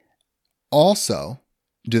least. Also,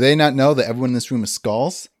 do they not know that everyone in this room is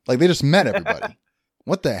skulls? Like, they just met everybody.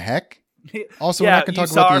 What the heck? Also, we're not going to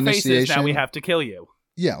talk about the initiation. Faces, now we have to kill you.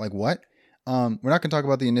 Yeah, like what? We're not going to talk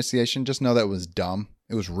about the initiation. Just know that it was dumb.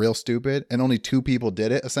 It was real stupid. And only 2 people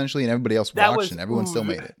did it, essentially, and everybody else watched, and everyone still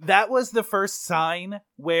made it. That was the first sign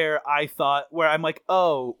where I'm like,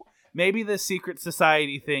 oh, maybe the secret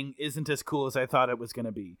society thing isn't as cool as I thought it was going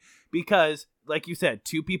to be. Because, like you said,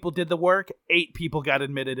 2 people did the work, 8 people got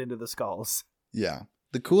admitted into the skulls. Yeah.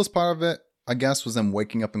 The coolest part of it, I guess, was them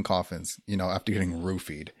waking up in coffins, after getting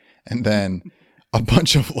roofied. And then a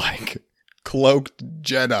bunch of, cloaked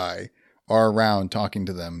Jedi are around talking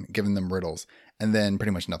to them, giving them riddles. And then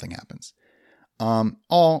pretty much nothing happens.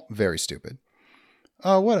 All very stupid.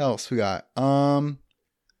 What else we got?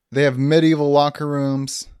 They have medieval locker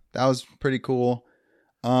rooms. That was pretty cool.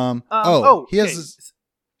 He has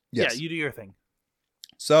Yes. Yeah, you do your thing.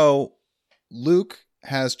 So Luke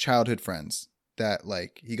has childhood friends that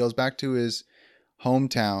he goes back to his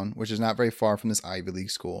hometown, which is not very far from this Ivy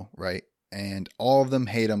League school, right? And all of them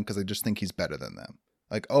hate him because they just think he's better than them.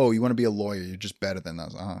 Like, oh, you want to be a lawyer, you're just better than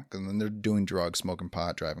us. Because then they're doing drugs, smoking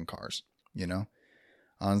pot, driving cars, one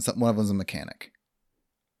of them's a mechanic.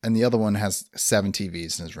 And the other one has 7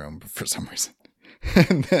 TVs in his room for some reason.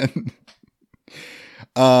 And then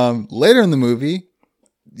later in the movie,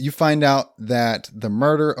 you find out that the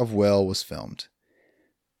murder of Will was filmed.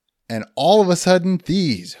 And all of a sudden,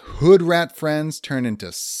 these hood rat friends turn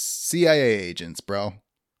into CIA agents, bro.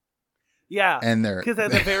 Yeah, and because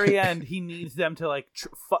at the very end, he needs them to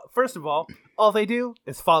first of all they do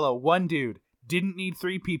is follow one dude, Didn't need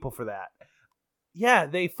 3 people for that. Yeah,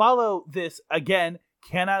 they follow this, again,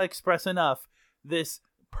 cannot express enough, this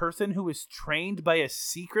person who is trained by a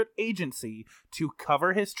secret agency to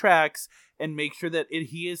cover his tracks and make sure that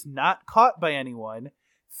he is not caught by anyone.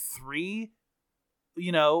 3,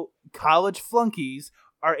 college flunkies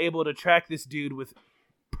are able to track this dude with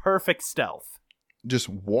perfect stealth. Just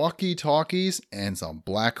walkie-talkies and some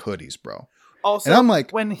black hoodies, bro. Also, and I'm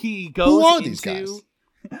like, when he goes who are these guys?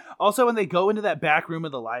 Also, when they go into that back room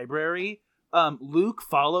of the library, Luke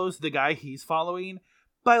follows the guy he's following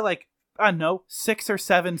by, like, I don't know, 6 or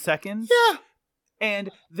 7 seconds. Yeah.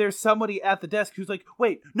 And there's somebody at the desk who's like,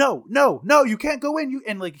 wait, no, you can't go in.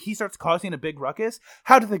 And, like, he starts causing a big ruckus.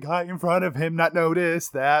 How did the guy in front of him not notice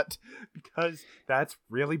that? Because that's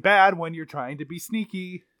really bad when you're trying to be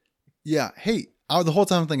sneaky. Yeah. Hey, the whole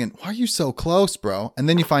time I'm thinking, why are you so close, bro? And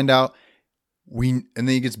then you find out and then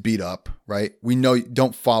he gets beat up, right? We know,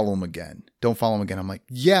 don't follow him again. Don't follow him again. I'm like,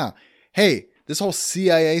 yeah. Hey, this whole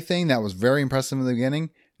CIA thing that was very impressive in the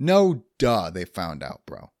beginning. No, they found out,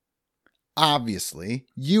 bro. Obviously,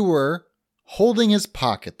 you were holding his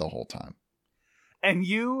pocket the whole time. And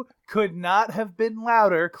you could not have been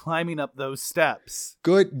louder climbing up those steps.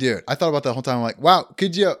 Good, dude. I thought about that the whole time. I'm like, wow,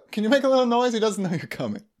 can you make a little noise? He doesn't know you're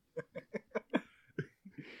coming.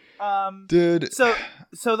 Dude.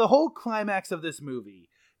 So the whole climax of this movie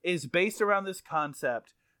is based around this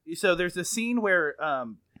concept. So there's a scene where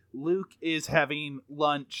Luke is having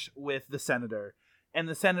lunch with the senator, and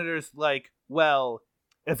the senator's like, well,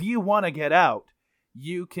 if you want to get out,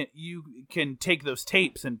 you can take those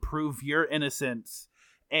tapes and prove your innocence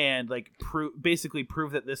and, like, basically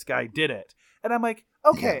prove that this guy did it. And I'm like,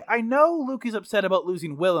 okay, yeah. I know Luke is upset about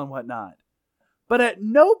losing Will and whatnot, but at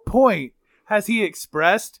no point has he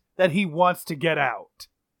expressed that he wants to get out.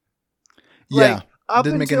 Yeah, like, up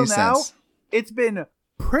didn't make until any now, sense. It's been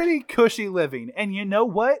pretty cushy living. And you know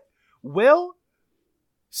what? Will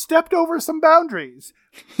stepped over some boundaries.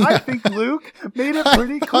 Yeah. I think Luke made it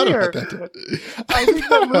pretty clear. I think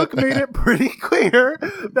that Luke made it pretty clear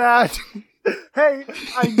that, hey,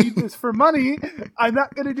 I need this for money. I'm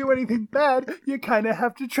not going to do anything bad. You kind of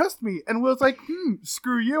have to trust me. And Will's like,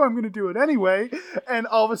 screw you. I'm going to do it anyway. And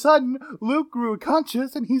all of a sudden, Luke grew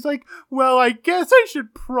conscious and he's like, well, I guess I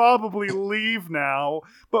should probably leave now.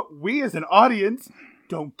 But we as an audience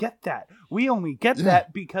don't get that. We only get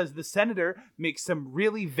that because the senator makes some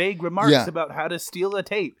really vague remarks about how to steal a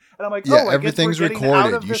tape. And I'm like, I everything's guess we're getting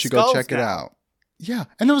recorded. Out of you the should go check now. it out. Yeah.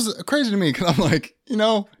 And it was crazy to me because I'm like,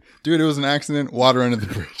 dude, it was an accident. Water under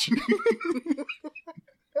the bridge.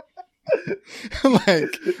 I'm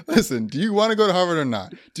like, listen, do you want to go to Harvard or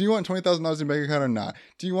not? Do you want $20,000 in your bank account or not?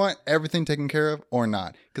 Do you want everything taken care of or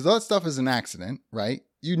not? Because all that stuff is an accident, right?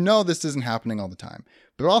 You know this isn't happening all the time.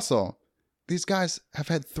 But also, these guys have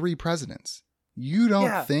had 3 presidents. You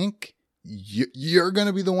don't think you're going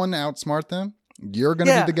to be the one to outsmart them? You're going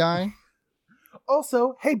to be the guy?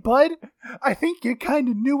 Also, hey, bud, I think you kind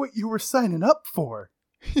of knew what you were signing up for.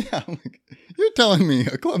 Yeah, you're telling me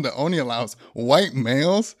a club that only allows white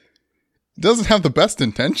males doesn't have the best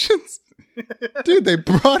intentions? Dude, they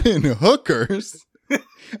brought in hookers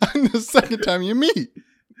on the second time you meet.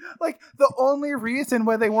 Like, the only reason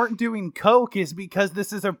why they weren't doing coke is because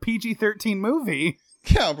this is a PG-13 movie.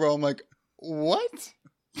 Yeah, bro, I'm like, what?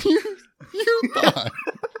 You thought...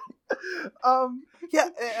 Yeah,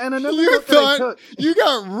 and another you note thought that I took... you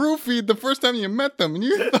got roofied the first time you met them, and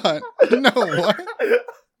you thought, you know what?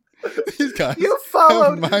 These guys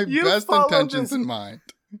have my best intentions in mind.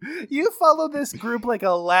 You followed this group like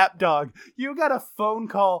a lapdog. You got a phone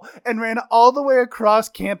call and ran all the way across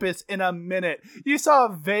campus in a minute. You saw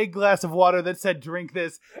a vague glass of water that said, drink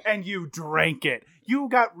this, and you drank it. You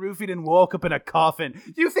got roofied and woke up in a coffin.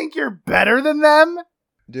 You think you're better than them?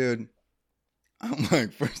 Dude, I'm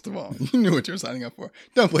like, first of all, you knew what you were signing up for.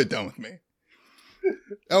 Don't play dumb with me.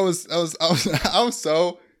 I was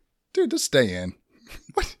so, dude, just stay in.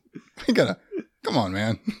 What? Come on,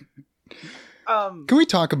 man. Can we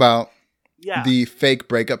talk about the fake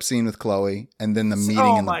breakup scene with Chloe and then the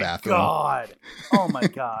meeting in the bathroom? Oh my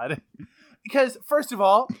God. Because first of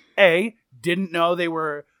all, didn't know they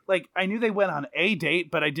were, like, I knew they went on a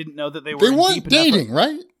date, but I didn't know that they were weren't dating,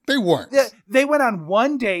 right? They weren't. They went on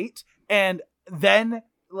one date and then,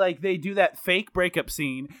 like, they do that fake breakup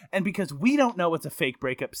scene, and because we don't know it's a fake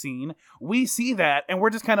breakup scene, we see that and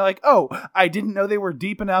we're just kind of like, oh, I didn't know they were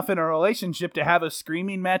deep enough in a relationship to have a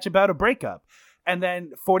screaming match about a breakup. And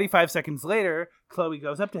then 45 seconds later, Chloe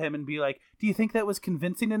goes up to him and be like, do you think that was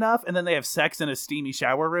convincing enough? And then they have sex in a steamy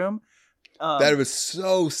shower room. That was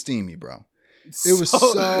so steamy, bro. It was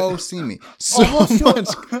so seamy. So almost much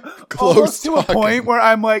close almost to talking. a point where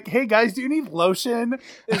I'm like, hey guys, do you need lotion?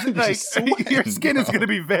 Is it You're like sweating, your skin is bro. going to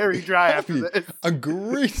be very dry after this? A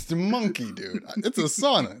greased monkey, dude. It's a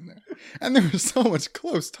sauna in there. And there was so much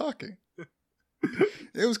close talking.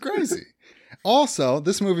 It was crazy. Also,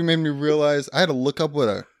 this movie made me realize I had to look up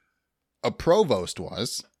what a provost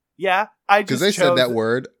was. Yeah, I Because just they said chose- that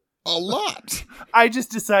word a lot. I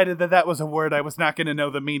just decided that was a word I was not going to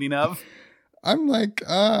know the meaning of. I'm like,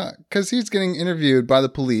 because he's getting interviewed by the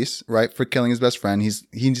police, right, for killing his best friend.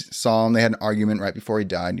 He saw him. They had an argument right before he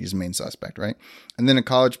died. He's the main suspect, right? And then a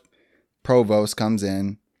college provost comes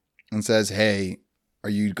in and says, hey, are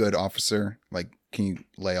you good, officer? Like, can you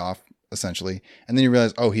lay off, essentially? And then you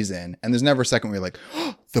realize, oh, he's in. And there's never a second where you're like,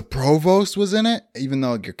 oh, the provost was in it? Even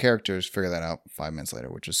though your characters figure that out 5 minutes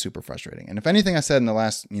later, which is super frustrating. And if anything I said in the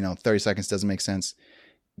last, 30 seconds doesn't make sense,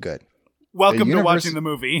 good. Welcome to watching the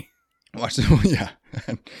movie. Watch the yeah.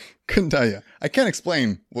 Couldn't tell you. I can't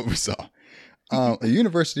explain what we saw. A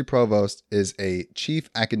university provost is a chief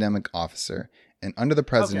academic officer, and under the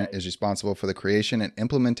president is responsible for the creation and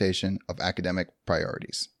implementation of academic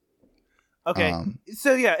priorities. Okay.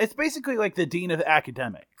 So yeah, it's basically like the dean of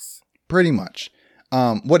academics. Pretty much.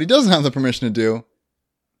 What he doesn't have the permission to do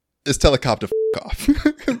is tell a cop to f*** off.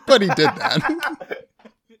 But he did that.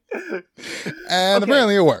 And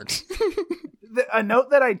apparently it worked. A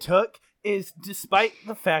note that I took is, despite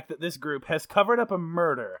the fact that this group has covered up a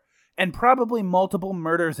murder and probably multiple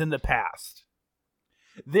murders in the past,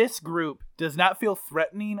 this group does not feel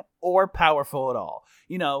threatening or powerful at all.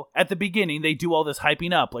 At the beginning, they do all this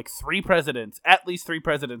hyping up, like at least three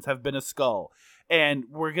presidents have been a skull, and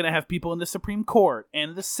we're going to have people in the Supreme Court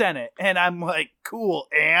and the Senate, and I'm like, cool,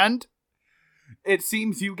 and it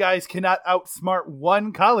seems you guys cannot outsmart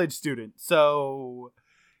one college student, so...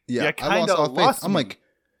 Yeah, I lost all faith. I'm like,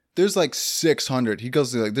 there's like 600. He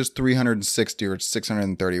goes to like, there's 360 or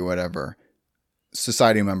 630, whatever,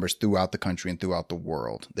 society members throughout the country and throughout the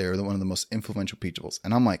world. They're one of the most influential peoples.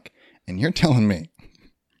 And I'm like, and you're telling me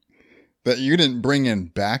that you didn't bring in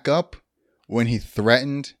backup when he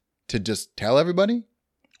threatened to just tell everybody?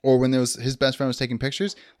 Or when his best friend was taking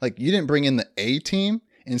pictures? Like, you didn't bring in the A team?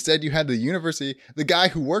 Instead, you had the university, the guy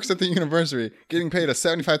who works at the university getting paid a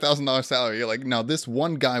 $75,000 salary. You're like, no, this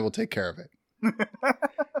one guy will take care of it.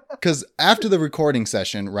 Because after the recording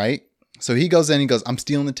session, right? So he goes in, he goes, I'm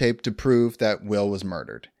stealing the tape to prove that Will was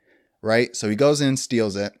murdered, right? So he goes in,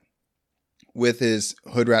 steals it with his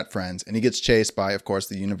hood rat friends, and he gets chased by, of course,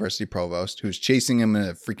 the university provost, who's chasing him in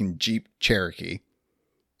a freaking Jeep Cherokee.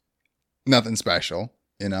 Nothing special,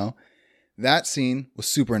 That scene was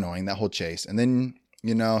super annoying, that whole chase. And then...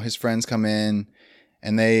 his friends come in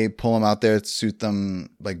and they pull him out there to suit them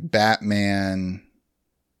like Batman,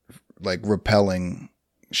 like repelling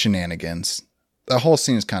shenanigans. The whole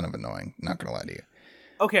scene is kind of annoying. Not going to lie to you.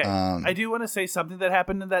 Okay. I do want to say something that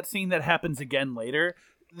happened in that scene that happens again later.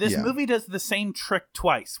 This movie does the same trick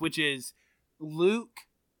twice, which is Luke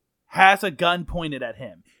has a gun pointed at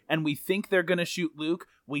him and we think they're going to shoot Luke.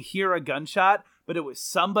 We hear a gunshot, but it was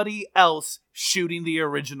somebody else shooting the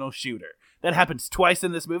original shooter. That happens twice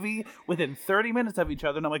in this movie within 30 minutes of each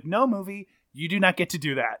other. And I'm like, no, movie, you do not get to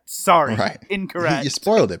do that. Sorry. Right. Incorrect. You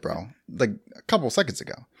spoiled it, bro. Like a couple seconds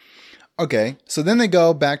ago. Okay. So then they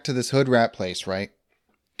go back to this hood rat place, right?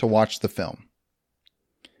 To watch the film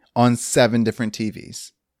on 7 different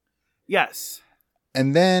TVs. Yes.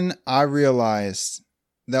 And then I realized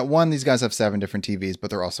that one, these guys have 7 different TVs, but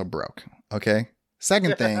they're also broke. Okay.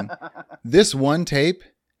 Second thing, this one tape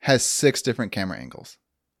has 6 different camera angles.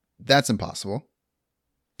 That's impossible.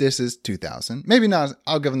 This is 2000. Maybe not.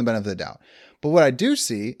 I'll give them the benefit of the doubt. But what I do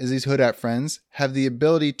see is these hood rat friends have the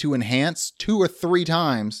ability to enhance 2 or 3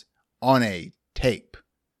 times on a tape.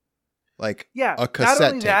 Like a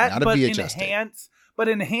cassette tape, not a VHS tape. But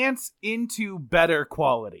enhance into better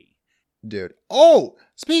quality. Dude. Oh,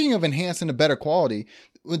 speaking of enhance into better quality,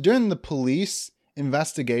 during the police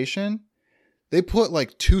investigation, they put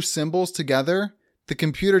like 2 symbols together. The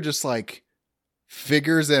computer just like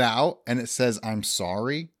figures it out and it says I'm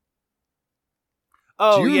sorry.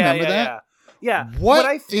 Oh, do you remember that? Yeah.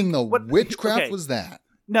 What in the witchcraft was that?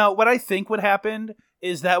 No, what I think would happen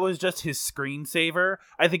is that was just his screensaver.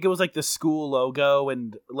 I think it was like the school logo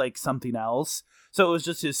and like something else. So it was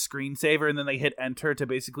just his screensaver, and then they hit enter to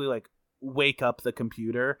basically like wake up the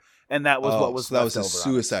computer, and that was what was so that was a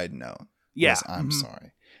suicide note. Yes, I'm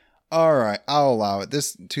sorry. All right, I'll allow it.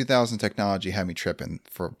 This 2000 technology had me tripping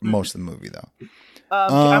for most of the movie, though.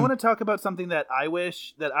 I want to talk about something that I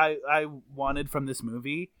wish that I wanted from this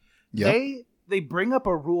movie. Yep. They bring up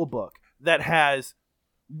a rule book that has,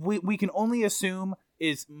 we can only assume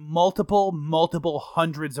is multiple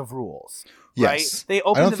hundreds of rules. Yes. Right? They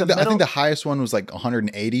open to the middle. I think the highest one was like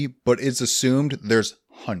 180, but it's assumed there's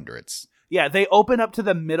hundreds. Yeah, they open up to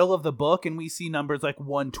the middle of the book and we see numbers like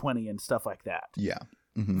 120 and stuff like that. Yeah.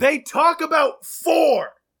 Mm-hmm. They talk about 4.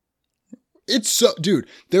 It's so, dude,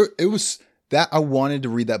 it was that I wanted to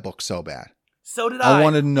read that book so bad. So did I. I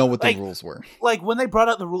wanted to know what the rules were. Like when they brought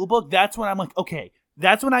out the rule book, that's when I'm like, okay,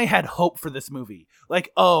 that's when I had hope for this movie.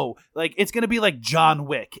 Like, oh, like it's going to be like John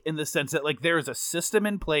Wick in the sense that like there is a system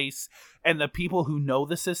in place and the people who know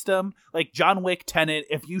the system, like John Wick, Tenet,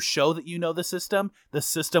 if you show that you know the system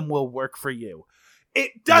will work for you.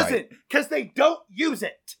 It doesn't because they don't use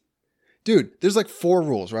it. Dude, there's like 4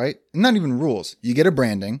 rules, right? Not even rules. You get a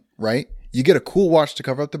branding, right? You get a cool watch to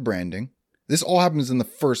cover up the branding. This all happens in the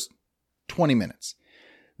first 20 minutes.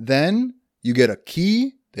 Then you get a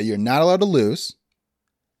key that you're not allowed to lose.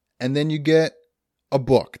 And then you get a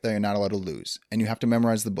book that you're not allowed to lose. And you have to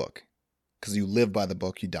memorize the book. Because you live by the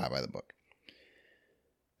book, you die by the book.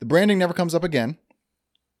 The branding never comes up again.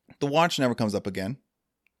 The watch never comes up again.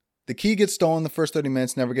 The key gets stolen the first 30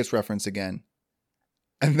 minutes, never gets referenced again.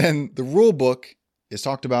 And then the rule book is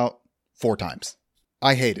talked about 4 times.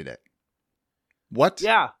 I hated it. What?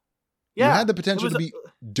 Yeah. You had the potential to be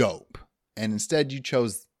dope. And instead you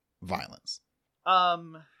chose violence.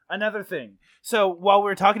 Another thing. So while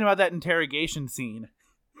we're talking about that interrogation scene,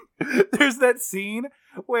 there's that scene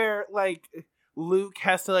where like Luke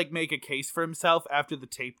has to like make a case for himself after the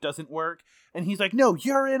tape doesn't work. And he's like, no,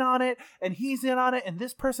 you're in on it. And he's in on it. And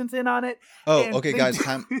this person's in on it. Oh, okay, guys.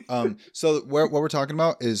 Time. So what we're talking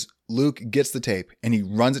about is Luke gets the tape and he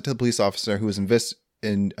runs it to the police officer who was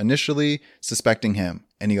initially suspecting him.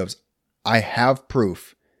 And he goes, I have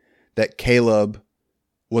proof that Caleb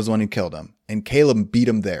was the one who killed him. And Caleb beat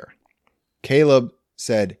him there. Caleb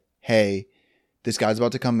said, hey, this guy's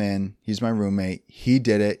about to come in. He's my roommate. He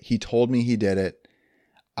did it. He told me he did it.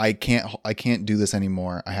 I can't do this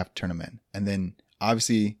anymore. I have to turn him in. And then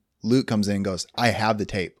obviously Luke comes in and goes, I have the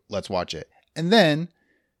tape. Let's watch it. And then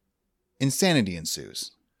insanity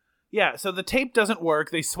ensues. Yeah, so the tape doesn't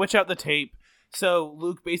work. They switch out the tape. So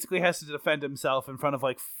Luke basically has to defend himself in front of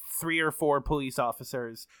like 3 or 4 police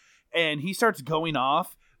officers. And he starts going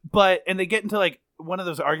off. And they get into like one of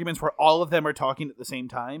those arguments where all of them are talking at the same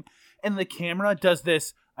time. And the camera does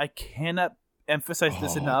this, I cannot emphasize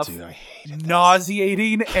this enough, dude, I hated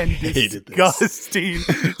nauseating and hated disgusting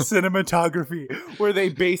cinematography where they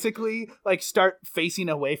basically like start facing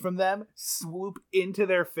away from them, swoop into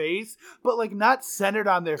their face, but like not centered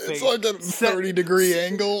on their face. It's like a 30-degree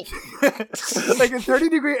angle. Like a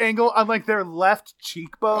 30-degree angle on like their left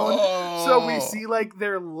cheekbone. Oh. So we see like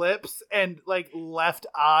their lips and like left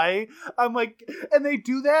eye. I'm like, and they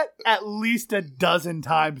do that at least a dozen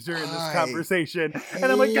times during this conversation. And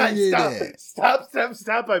I'm like, guys, stop.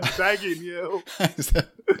 I'm begging you.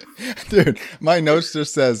 Dude, my notes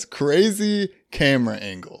just says crazy camera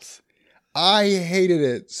angles. I hated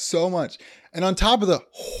it so much. And on top of the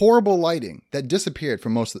horrible lighting that disappeared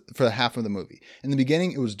for half of the movie. In the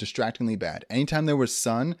beginning, it was distractingly bad. Anytime there was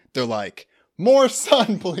sun, they're like, more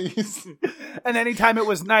sun, please. And anytime it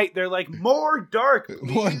was night, they're like, more dark,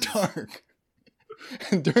 please. More dark.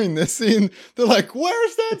 And during this scene, they're like,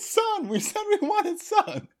 where's that sun? We said we wanted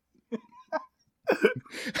sun.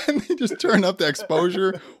 And they just turn up the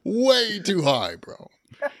exposure way too high, bro.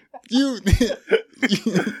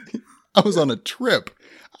 I was on a trip.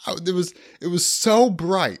 It was so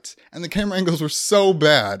bright, and the camera angles were so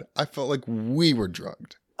bad. I felt like we were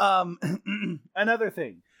drugged. Another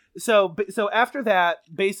thing. So after that,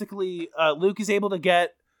 basically, Luke is able to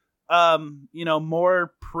get,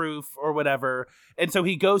 more proof or whatever, and so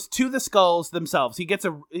he goes to the skulls themselves. He gets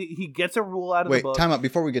a rule out of the book. Wait, time out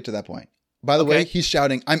before we get to that point. By the way, he's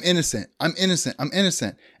shouting, I'm innocent, I'm innocent, I'm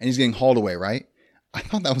innocent. And he's getting hauled away, right? I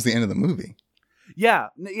thought that was the end of the movie. Yeah.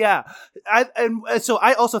 So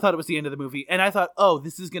I also thought it was the end of the movie. And I thought, oh,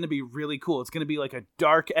 this is going to be really cool. It's going to be like a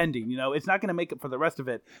dark ending. It's not going to make it for the rest of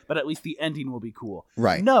it, but at least the ending will be cool.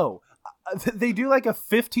 Right. No. They do like a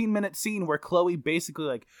 15-minute scene where Chloe basically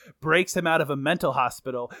like breaks him out of a mental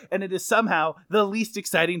hospital. And it is somehow the least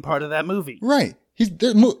exciting part of that movie. Right.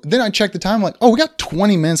 Then I checked the time. I'm like, oh, we got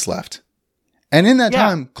 20 minutes left. And in that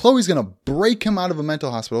time, Chloe's going to break him out of a mental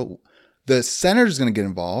hospital. The senator's going to get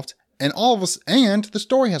involved. And and the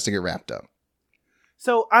story has to get wrapped up.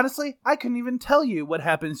 So honestly, I couldn't even tell you what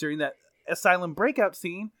happens during that asylum breakout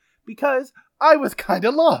scene because I was kind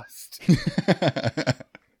of lost.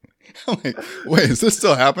 Wait, is this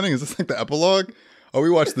still happening? Is this like the epilogue? Oh, we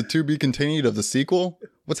watched the to be continued of the sequel?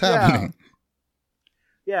 What's happening?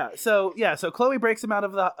 Yeah. So Chloe breaks him out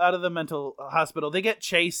of the mental hospital. They get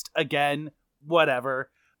chased again whatever.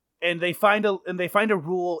 And they find a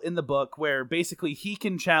rule in the book where basically he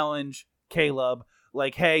can challenge Caleb,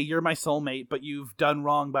 like, hey, you're my soulmate, but you've done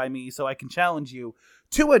wrong by me, so I can challenge you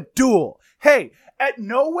to a duel. Hey, at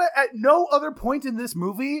no other point in this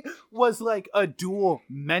movie was like a duel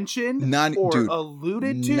mentioned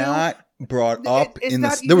alluded to. Not brought up in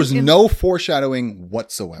this. There was no foreshadowing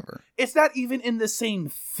whatsoever. It's not even in the same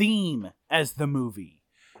theme as the movie.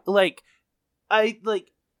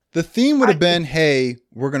 The theme would have been, hey,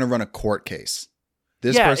 we're going to run a court case.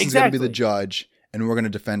 This person's going to be the judge, and we're going to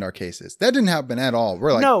defend our cases. That didn't happen at all.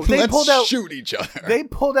 We're like, no, let's shoot each other. They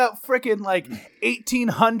pulled out freaking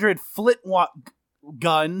 1800 flintlock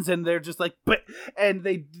guns, and they're just like, and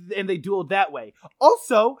they dueled that way.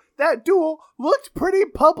 Also, that duel looked pretty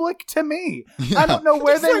public to me. Yeah. I don't know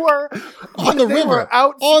where they were on the river.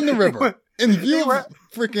 On the river, in view of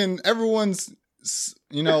freaking everyone's,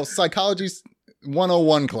 psychology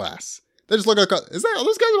 101 class. They just look like, are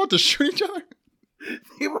those guys about to shoot each other?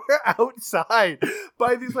 They were outside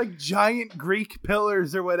by these giant Greek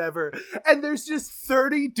pillars or whatever, and there's just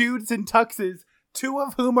 30 dudes in tuxes, 2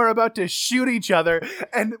 of whom are about to shoot each other,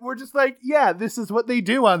 and we're just like, yeah, this is what they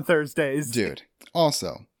do on Thursdays. Dude,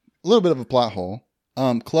 also, a little bit of a plot hole.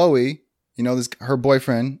 Chloe, her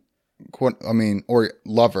boyfriend, or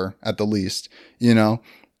lover at the least,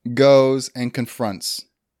 goes and confronts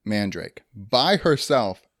Mandrake by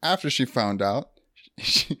herself after she found out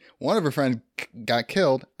one of her friends got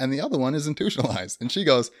killed and the other one is institutionalized. And she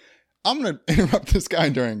goes, I'm going to interrupt this guy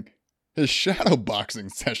during his shadow boxing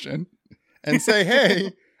session and say,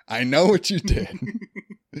 hey, I know what you did.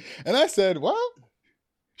 And I said, well,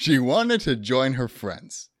 she wanted to join her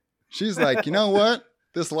friends. She's like, you know what?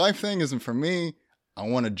 This life thing isn't for me. I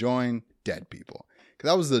want to join dead people. Because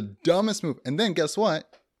that was the dumbest move. And then guess what?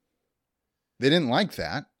 They didn't like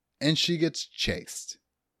that. And she gets chased.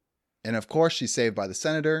 And of course, she's saved by the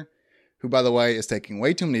senator, who, by the way, is taking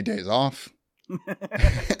way too many days off.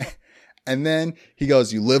 And then he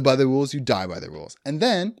goes, you live by the rules, you die by the rules. And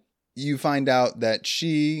then you find out that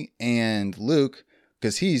she and Luke,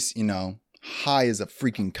 because he's, high as a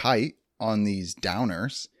freaking kite on these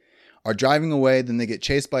downers, are driving away. Then they get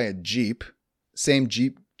chased by a Jeep, same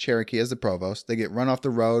Jeep Cherokee as the Provost. They get run off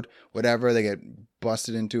the road, whatever. They get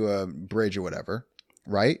busted into a bridge or whatever,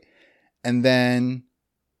 right? And then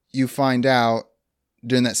you find out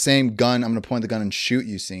during that same gun, I'm going to point the gun and shoot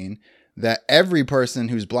you scene, that every person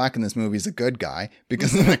who's black in this movie is a good guy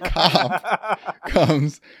because then the cop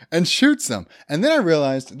comes and shoots them. And then I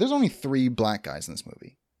realized there's only 3 black guys in this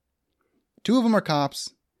movie. 2 of them are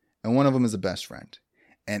cops and 1 of them is a best friend.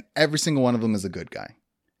 And every single one of them is a good guy.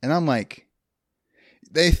 And I'm like,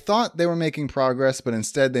 they thought they were making progress, but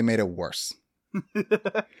instead they made it worse.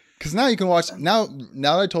 Because now you can watch, now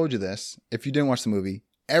that I told you this, if you didn't watch the movie,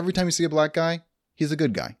 every time you see a black guy, he's a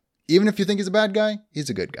good guy. Even if you think he's a bad guy, he's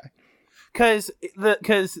a good guy. Because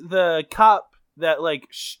the cop that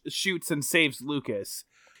shoots and saves Lucas,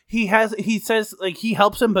 he says he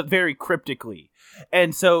helps him, but very cryptically.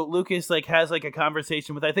 And so Lucas has a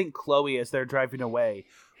conversation with, I think, Chloe as they're driving away.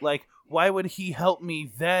 Why would he help me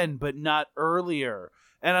then, but not earlier?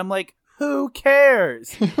 And I'm like, who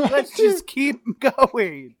cares? Let's just keep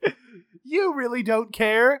going. You really don't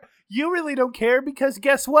care. You really don't care because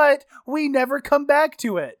guess what? We never come back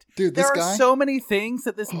to it. Dude, there are so many things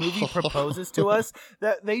that this movie proposes to us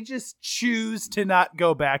that they just choose to not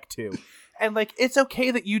go back to. And it's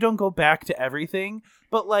okay that you don't go back to everything,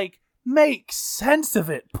 but make sense of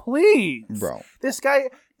it, please. Bro. This guy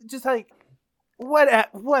just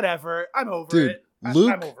whatever. I'm over it.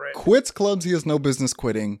 Luke I'm over it. Quits clubs he has no business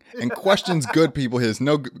quitting and questions good people he has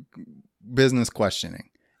no business questioning.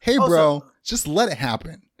 Hey, bro, just let it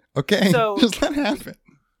happen. Okay? Just let it happen.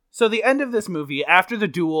 So the end of this movie, after the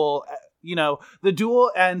duel, the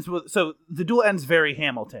duel ends very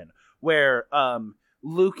Hamilton, where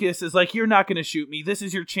Lucas is like, you're not going to shoot me. This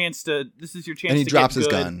is your chance to And he drops his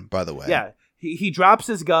gun, by the way. Yeah. He drops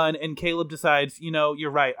his gun and Caleb decides,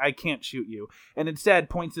 you're right, I can't shoot you. And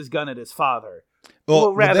instead points his gun at his father.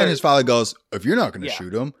 Well, but then his father goes, if you're not going to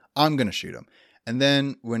shoot him, I'm going to shoot him. And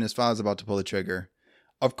then when his father's about to pull the trigger,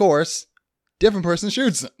 of course, different person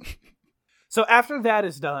shoots him. So after that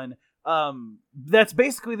is done, that's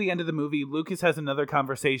basically the end of the movie. Lucas has another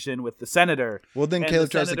conversation with the senator. Well, then Caleb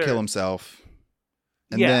tries to kill himself.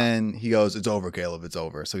 And then he goes, it's over, Caleb, it's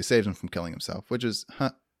over. So he saves him from killing himself, which is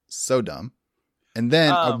so dumb. And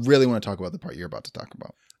then I really want to talk about the part you're about to talk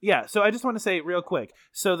about. Yeah, so I just want to say real quick.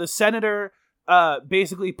 So the senator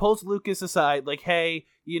basically pulls Lucas aside, like, hey,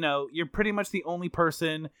 you're pretty much the only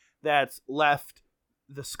person that's left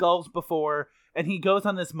the skulls before. And he goes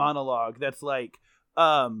on this monologue that's like,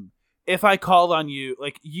 if I call on you,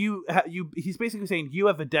 like he's basically saying you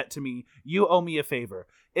have a debt to me. You owe me a favor.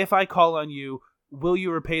 If I call on you, will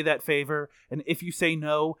you repay that favor? And if you say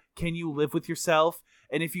no, can you live with yourself?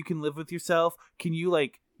 And if you can live with yourself, can you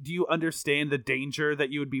do you understand the danger that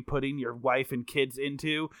you would be putting your wife and kids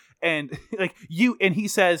into? And and he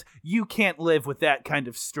says, you can't live with that kind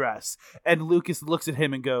of stress. And Lucas looks at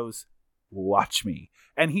him and goes, watch me.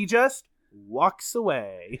 And he just walks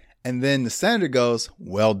away. And then the senator goes,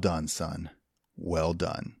 well done, son. Well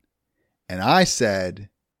done. And I said,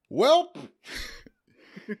 well,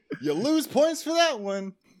 you lose points for that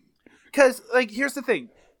one. Because, here's the thing.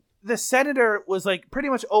 The senator was, pretty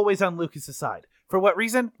much always on Lucas's side. For what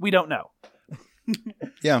reason? We don't know.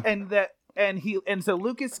 Yeah. And so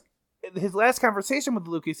Lucas, his last conversation with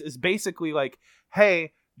Lucas is basically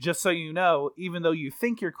hey, just so you know, even though you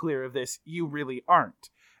think you're clear of this, you really aren't.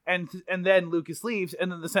 And then Lucas leaves,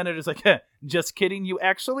 and then the senator's just kidding, you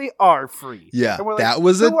actually are free. Yeah, that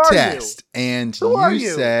was a test. And you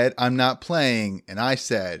said, I'm not playing. And I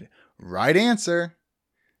said, right answer.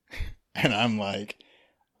 And I'm like,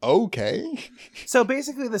 okay. So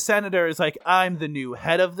basically the senator is I'm the new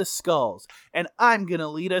head of the Skulls, and I'm going to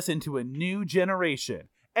lead us into a new generation.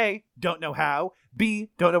 A, don't know how. B,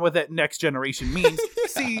 don't know what that next generation means.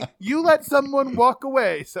 C, you let someone walk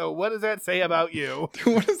away. So what does that say about you?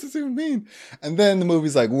 What does this even mean? And then the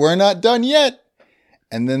movie's we're not done yet.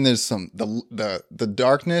 And then there's the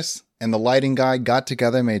darkness and the lighting guy got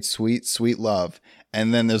together, made sweet, sweet love.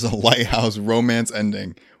 And then there's a lighthouse romance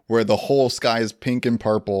ending where the whole sky is pink and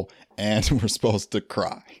purple and we're supposed to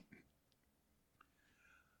cry.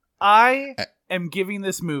 I am giving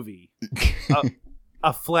this movie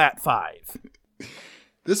a flat 5.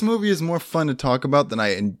 This movie is more fun to talk about than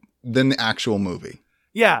the actual movie.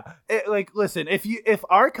 Yeah, listen, if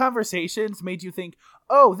our conversations made you think,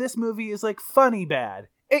 oh, this movie is funny bad,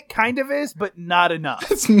 it kind of is, but not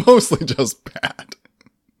enough. It's mostly just bad.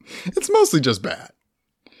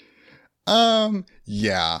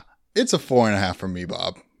 Yeah, it's a 4.5 for me,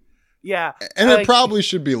 Bob. Yeah, and it probably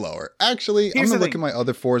should be lower. Actually, I'm gonna look at my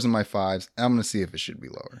other 4s and my 5s, and I'm gonna see if it should be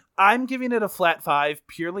lower. I'm giving it a flat 5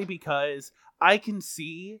 purely because I can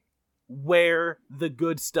see where the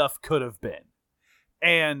good stuff could have been.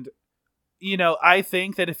 And, I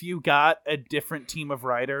think that if you got a different team of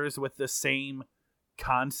writers with the same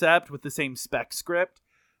concept, with the same spec script,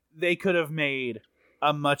 they could have made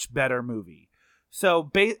a much better movie. So,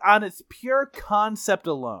 based on its pure concept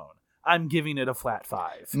alone, I'm giving it a flat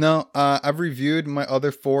 5. No, I've reviewed my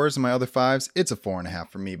other 4s and my other 5s. It's a 4.5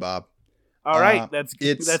 for me, Bob. All right, that's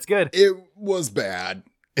good. It was bad.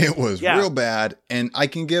 It was real bad. And I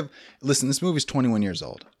can listen, this movie's 21 years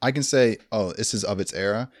old. I can say, oh, this is of its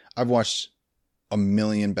era. I've watched a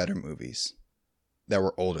million better movies that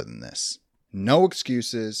were older than this. No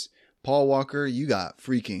excuses. Paul Walker, you got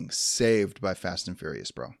freaking saved by Fast and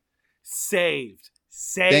Furious, bro. Saved.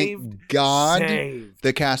 Thank God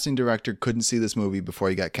the casting director couldn't see this movie before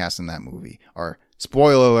he got cast in that movie. Or,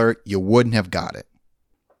 spoiler alert, you wouldn't have got it.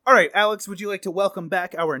 All right, Alex, would you like to welcome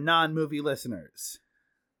back our non-movie listeners?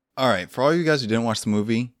 All right, for all you guys who didn't watch the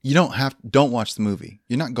movie, don't watch the movie.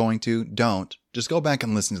 You're not going to, don't. Just go back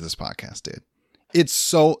and listen to this podcast, dude.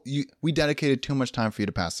 It's we dedicated too much time for you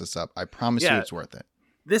to pass this up. I promise you it's worth it.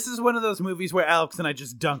 This is one of those movies where Alex and I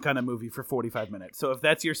just dunk on a movie for 45 minutes. So if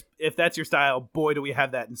that's your style, boy, do we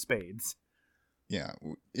have that in spades. Yeah,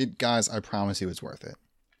 guys, I promise you it's worth it.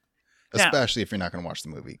 Especially if you're not going to watch the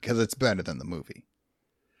movie, because it's better than the movie.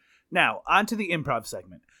 Now, on to the improv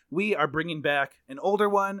segment. We are bringing back an older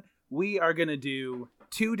one. We are going to do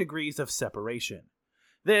 2 Degrees of Separation.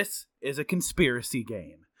 This is a conspiracy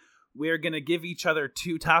game. We're going to give each other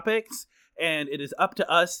 2 topics, and it is up to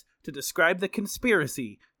us to describe the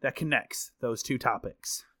conspiracy that connects those 2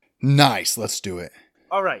 topics. Nice. Let's do it.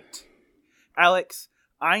 All right. Alex,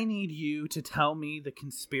 I need you to tell me the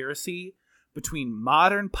conspiracy between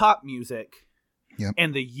modern pop music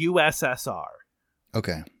and the USSR.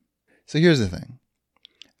 Okay. So here's the thing.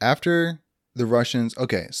 After the Russians,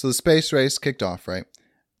 so the space race kicked off, right?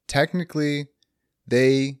 Technically,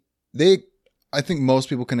 I think most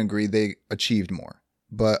people can agree they achieved more.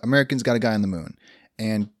 But Americans got a guy on the moon.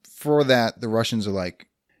 And for that, the Russians are like,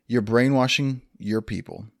 you're brainwashing your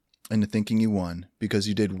people into thinking you won because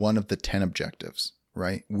you did one of the 10 objectives,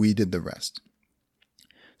 right? We did the rest.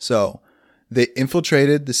 So they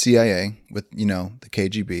infiltrated the CIA with, the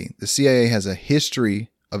KGB. The CIA has a history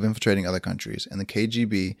of infiltrating other countries. And the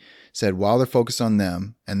KGB said while they're focused on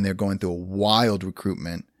them and they're going through a wild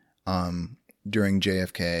recruitment during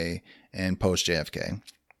JFK and post-JFK,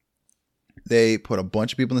 they put a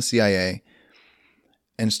bunch of people in the CIA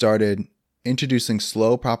and started introducing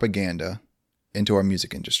slow propaganda into our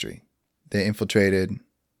music industry. They infiltrated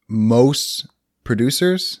most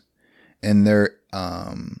producers and their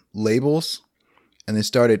labels, and they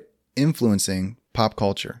started influencing pop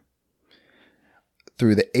culture.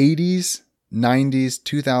 Through the 80s, 90s,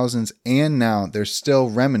 2000s, and now, there's still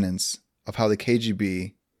remnants of how the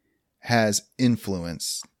KGB has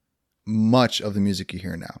influenced much of the music you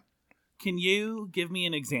hear now. Can you give me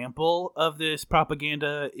an example of this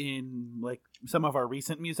propaganda in like some of our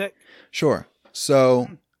recent music? Sure. So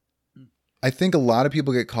I think a lot of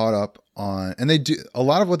people get caught up on, and they do, a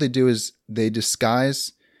lot of what they do is they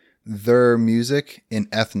disguise their music in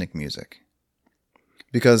ethnic music.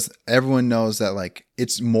 Because everyone knows that like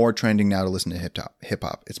it's more trending now to listen to hip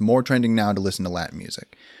hop. It's more trending now to listen to Latin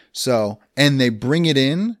music. So, and they bring it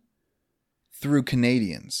in through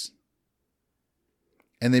Canadians.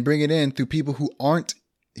 And they bring it in through people who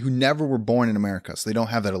never were born in America. So they don't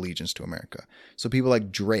have that allegiance to America. So people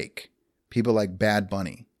like Drake, people like Bad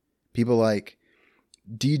Bunny, people like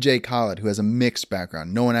DJ Khaled, who has a mixed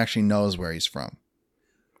background. No one actually knows where he's from.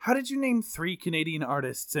 How did you name 3 Canadian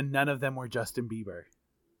artists and none of them were Justin Bieber?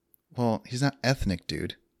 Well, he's not ethnic,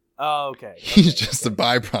 dude. Oh, okay. He's just a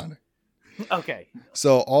byproduct. Okay.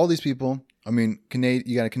 So all these people, I mean,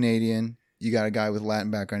 you got a Canadian, you got a guy with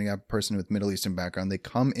Latin background, you got a person with Middle Eastern background. They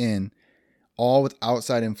come in all with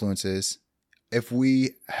outside influences. If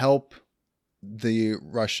we help the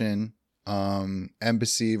Russian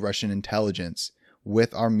embassy, Russian intelligence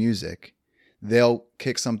with our music, they'll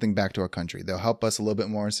kick something back to our country. They'll help us a little bit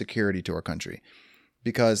more in security to our country.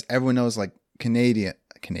 Because everyone knows like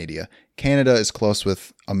Canada is close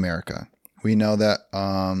with America. We know that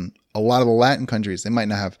a lot of the Latin countries, they might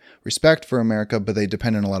not have respect for America, but they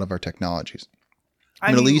depend on a lot of our technologies.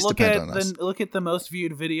 Middle East depends on us. Look at the most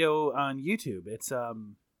viewed video on YouTube. It's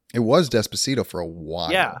It was Despacito for a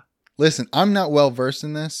while. Yeah. Listen, I'm not well versed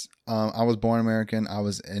in this. I was born American. I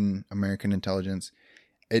was in American intelligence.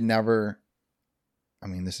 It never, I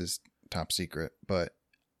mean, this is top secret, but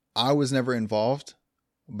I was never involved,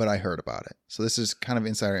 but I heard about it. So this is kind of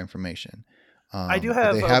insider information. I do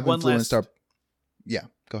have, they have one influenced last... Yeah,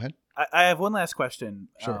 go ahead. I have one last question.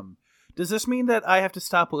 Sure. Does this mean that I have to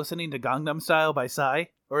stop listening to Gangnam Style by Psy,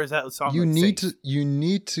 or is that a song? You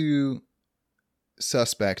need to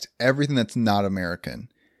suspect everything that's not American,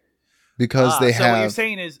 because they have. So what you're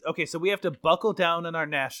saying is, okay, so we have to buckle down on our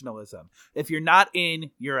nationalism. If you're not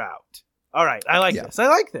in, you're out. All right, I like this. I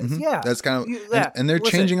like this. Mm-hmm. Yeah, that's kind of, and they're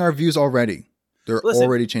changing our views already. They're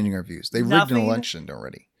already changing our views. They rigged an election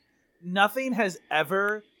already. Nothing has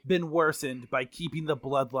ever been worsened by keeping the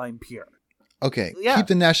bloodline pure. Okay, keep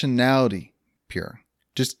the nationality pure.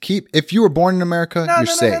 Just keep, if you were born in America, you're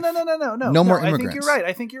safe. No more immigrants.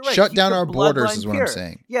 I think you're right. Shut down our borders is what I'm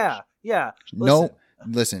saying. Yeah.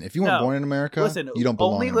 Listen, if you weren't born in America, you don't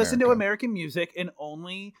belong in America. Only listen to American music and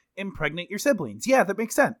only impregnate your siblings. Yeah, that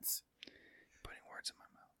makes sense. Putting words in my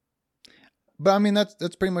mouth. But I mean,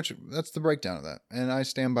 that's pretty much, that's the breakdown of that. And I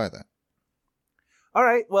stand by that. All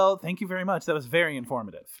right. Well, thank you very much. That was very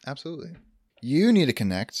informative. Absolutely. You need to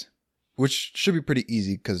connect, which should be pretty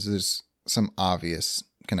easy because there's some obvious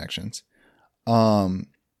connections.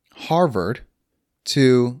 Harvard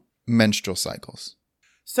to menstrual cycles.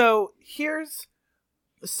 So here's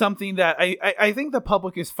something that I think the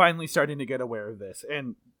public is finally starting to get aware of this,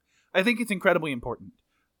 and I think it's incredibly important.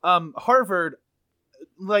 Harvard,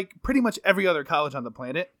 like pretty much every other college on the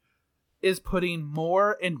planet, is putting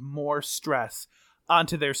more and more stress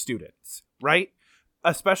onto their students, right?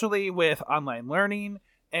 Especially with online learning,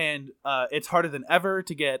 and it's harder than ever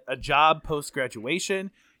to get a job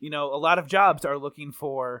post-graduation. You know, a lot of jobs are looking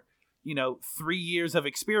for, 3 years of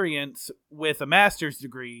experience with a master's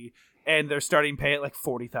degree, and they're starting pay at like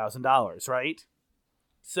 $40,000, right?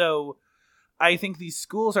 So I think these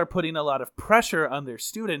schools are putting a lot of pressure on their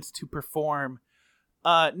students to perform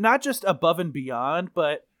not just above and beyond,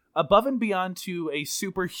 but above and beyond to a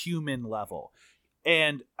superhuman level.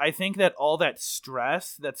 And I think that all that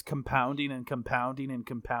stress that's compounding and compounding and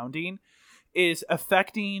compounding is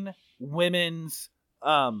affecting women's,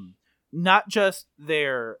 not just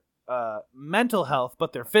their mental health,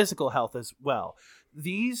 but their physical health as well.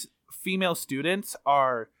 These female students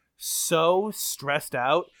are so stressed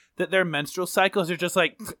out that their menstrual cycles are just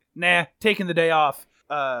like, nah, taking the day off.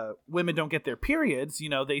 Women don't get their periods.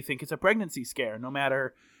 They think it's a pregnancy scare, no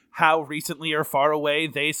matter how recently or far away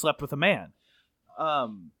they slept with a man.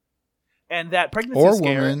 And that pregnancy or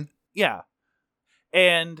scare, woman. Yeah.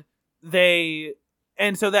 And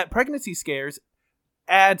so that pregnancy scares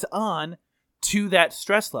adds on to that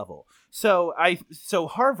stress level. So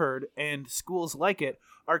Harvard and schools like it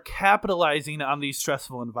are capitalizing on these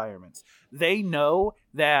stressful environments. They know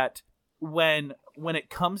that when it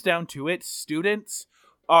comes down to it, students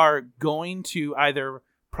are going to either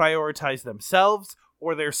prioritize themselves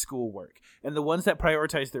or their schoolwork. And the ones that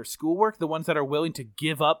prioritize their schoolwork, the ones that are willing to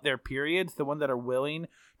give up their periods, the ones that are willing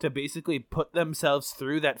to basically put themselves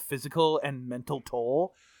through that physical and mental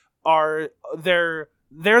toll, they're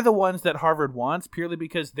the ones that Harvard wants, purely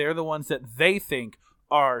because they're the ones that they think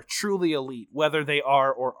are truly elite, whether they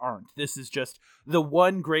are or aren't. This is just the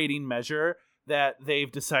one grading measure that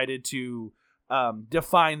they've decided to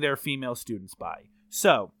define their female students by.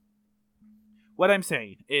 So what I'm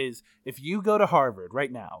saying is, if you go to Harvard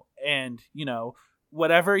right now and, you know,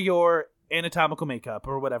 whatever your anatomical makeup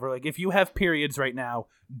or whatever, like if you have periods right now,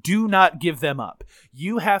 do not give them up.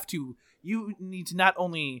 You need to not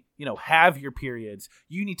only, you know, have your periods,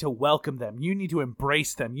 you need to welcome them. You need to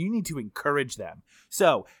embrace them. You need to encourage them.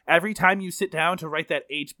 So every time you sit down to write that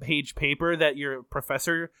 8-page paper that your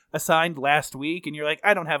professor assigned last week, and you're like,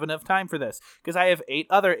 I don't have enough time for this because I have 8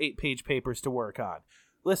 other 8-page papers to work on.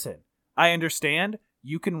 Listen, I understand.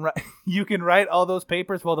 You can write all those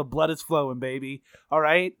papers while the blood is flowing, baby. All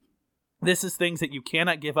right? This is things that you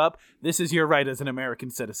cannot give up. This is your right as an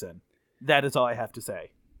American citizen. That is all I have to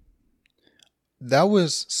say. That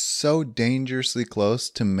was so dangerously close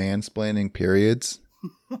to mansplaining periods.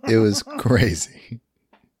 It was crazy.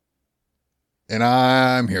 And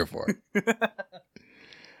I'm here for it. Do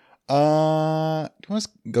you want to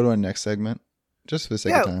go to our next segment? Just for the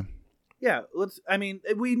sake of time. Yeah,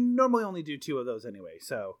 we normally only do 2 of those anyway,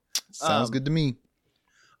 so. Sounds good to me.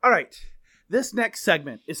 All right. This next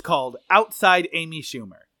segment is called Outside Amy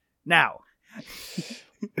Schumer. Now,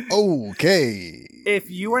 okay.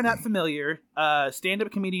 If you are not familiar,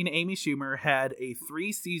 stand-up comedian Amy Schumer had a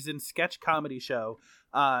 3-season sketch comedy show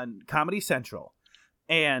on Comedy Central.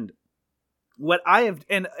 And what I have,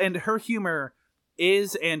 and her humor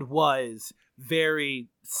is and was very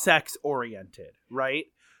sex-oriented, right?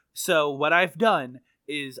 So what I've done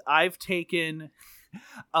is I've taken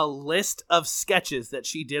a list of sketches that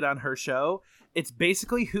she did on her show. It's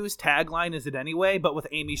basically Whose Tagline Is It Anyway, but with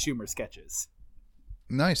Amy Schumer sketches.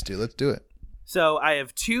 Nice, dude. Let's do it. So I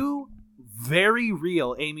have 2 very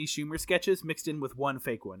real Amy Schumer sketches mixed in with 1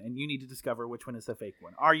 fake one, and you need to discover which one is the fake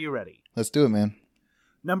one. Are you ready? Let's do it, man.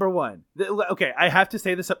 Number 1. Okay, I have to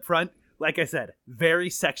say this up front. Like I said,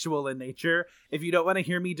 very sexual in nature. If you don't want to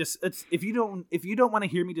hear me if you don't want to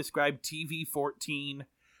hear me describe TV-14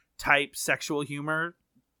 type sexual humor,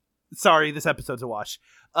 sorry, this episode's a wash.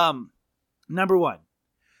 Number 1.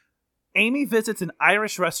 Amy visits an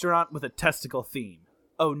Irish restaurant with a testicle theme.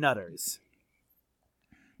 Oh, nutters.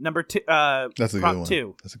 Number 2. That's a good one.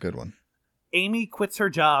 2. That's a good one. Amy quits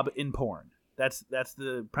her job in porn. That's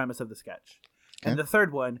the premise of the sketch. Okay. And the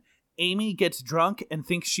 3rd one. Amy gets drunk and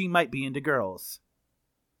thinks she might be into girls.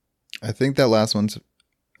 I think that last one's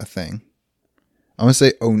a thing. I'm going to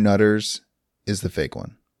say Oh Nutters is the fake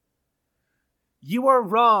one. You are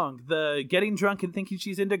wrong. The getting drunk and thinking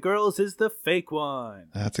she's into girls is the fake one.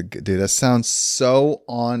 That's a good, dude. That sounds so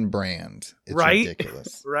on brand. It's right?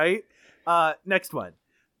 ridiculous. Right? Next one.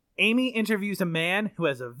 Amy interviews a man who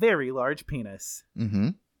has a very large penis. Mm-hmm.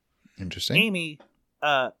 Interesting.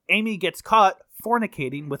 Amy gets caught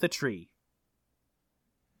fornicating with a tree.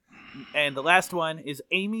 And the last one is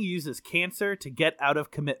Amy uses cancer to get out of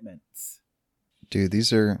commitments. Dude,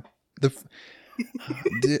 these are the...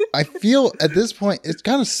 I feel at this point, it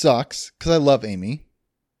kind of sucks because I love Amy.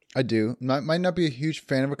 I do. Might not be a huge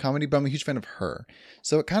fan of her comedy, but I'm a huge fan of her.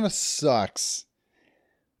 So it kind of sucks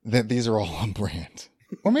that these are all on brand.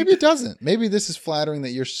 Or maybe it doesn't. Maybe this is flattering that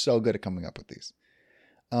you're so good at coming up with these.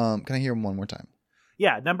 Can I hear them one more time?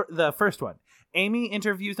 Yeah, the first one. Amy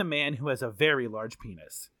interviews a man who has a very large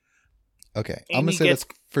penis. Okay, I'm going to say that's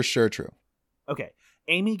for sure true. Okay,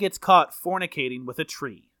 Amy gets caught fornicating with a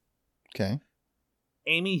tree. Okay.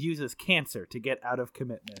 Amy uses cancer to get out of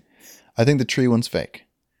commitment. I think the tree one's fake.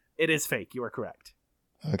 It is fake. You are correct.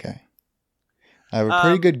 Okay. I have a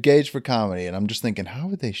pretty good gauge for comedy, and I'm just thinking, how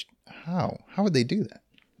would they do that?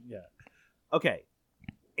 Yeah. Okay.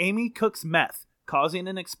 Amy cooks meth, causing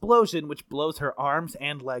an explosion which blows her arms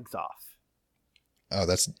and legs off. Oh,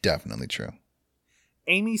 that's definitely true.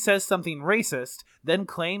 Amy says something racist, then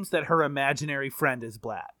claims that her imaginary friend is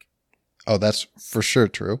black. Oh, that's for sure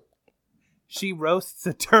true. She roasts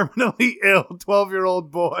a terminally ill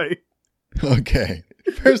 12-year-old boy. Okay.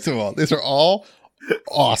 First of all, these are all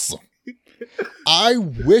awesome. I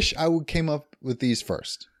wish I would came up with these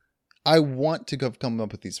first. I want to have come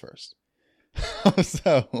up with these first.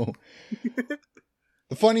 So,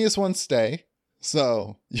 the funniest ones stay.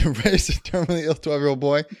 So, you raised a terminally ill 12-year-old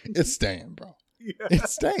boy, it's staying, bro.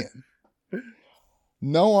 It's staying.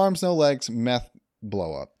 No arms, no legs, meth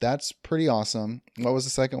blow up. That's pretty awesome. What was the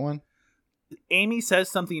second one? Amy says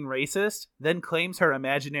something racist, then claims her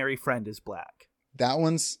imaginary friend is black. That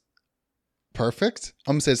one's perfect.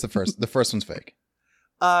 I'm gonna say it's the first. The first one's fake.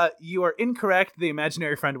 You are incorrect. The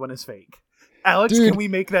imaginary friend one is fake. Alex, Dude. can we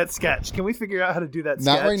make that sketch? Can we figure out how to do that sketch?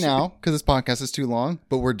 Not right now, because this podcast is too long,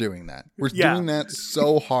 but we're doing that. We're doing that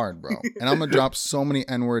so hard, bro. And I'm going to drop so many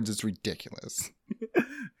N-words, it's ridiculous.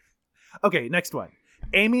 Okay, next one.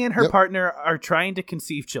 Amy and her partner are trying to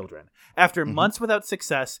conceive children. After months without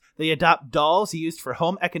success, they adopt dolls used for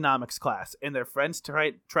home economics class, and their friends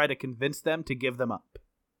try to convince them to give them up.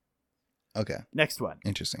 Okay. Next one.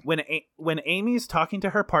 Interesting. When Amy is talking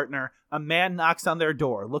to her partner, a man knocks on their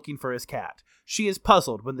door looking for his cat. She is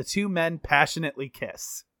puzzled when the two men passionately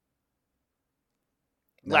kiss.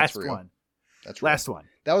 That's Last real. one. That's real. Last one.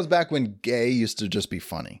 That was back when gay used to just be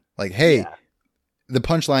funny. Like, hey, Yeah. the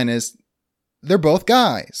punchline is they're both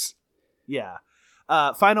guys. Yeah.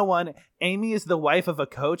 Final one. Amy is the wife of a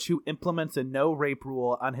coach who implements a no rape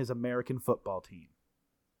rule on his American football team.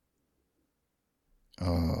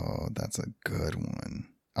 Oh, that's a good one.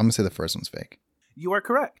 I'm gonna say the first one's fake. You are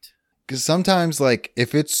correct. Because sometimes, like,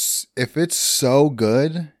 if it's so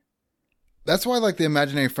good, that's why I like the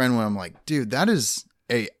imaginary friend one. I'm like, dude, that is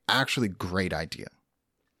a actually great idea.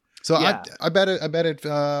 So Yeah. I bet it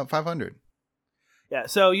 500. Yeah,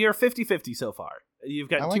 so you're 50-50 so far. You've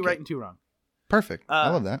got I like two right it. and two wrong. Perfect. I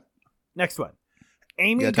love that. Next one.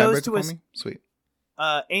 Amy You got a goes tiebreaker to a for me? Sweet.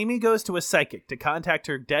 Amy goes to a psychic to contact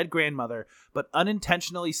her dead grandmother, but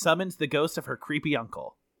unintentionally summons the ghost of her creepy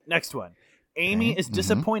uncle. Next one. Amy Okay, is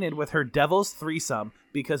disappointed with her devil's threesome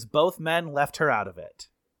because both men left her out of it.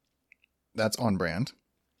 That's on brand.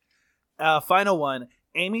 Final one.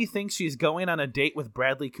 Amy thinks she's going on a date with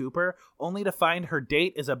Bradley Cooper, only to find her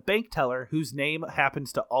date is a bank teller whose name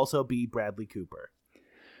happens to also be Bradley Cooper.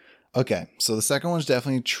 Okay, so the second one's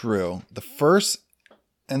definitely true. The first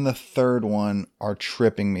and the third one are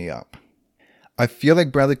tripping me up. I feel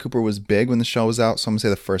like Bradley Cooper was big when the show was out, so I'm going to say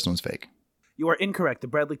the first one's fake. You are incorrect. The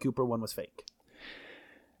Bradley Cooper one was fake.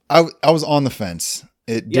 I was on the fence.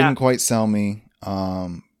 It Yeah. didn't quite sell me,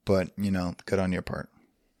 but, you know, good on your part.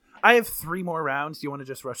 I have 3 more rounds. Do you want to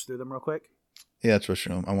just rush through them real quick? Yeah, that's for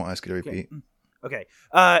sure. I won't ask you to repeat. Okay.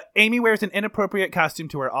 Amy wears an inappropriate costume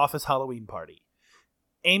to her office Halloween party.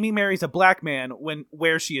 Amy marries a black man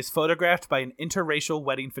where she is photographed by an interracial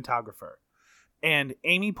wedding photographer. And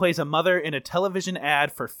Amy plays a mother in a television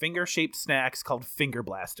ad for finger-shaped snacks called Finger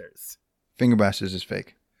Blasters. Finger Blasters is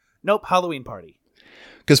fake. Nope, Halloween party.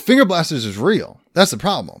 Because Finger Blasters is real. That's the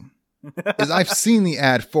problem. Is I've seen the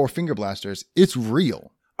ad for Finger Blasters. It's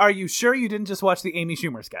real. Are you sure you didn't just watch the Amy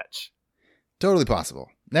Schumer sketch? Totally possible.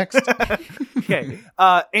 Next. Okay.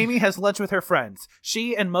 Amy has lunch with her friends.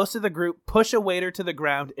 She and most of the group push a waiter to the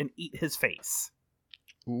ground and eat his face.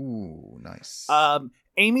 Ooh, nice.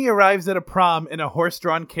 Amy arrives at a prom in a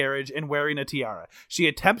horse-drawn carriage and wearing a tiara. She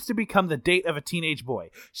attempts to become the date of a teenage boy.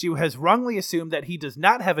 She has wrongly assumed that he does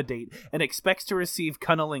not have a date and expects to receive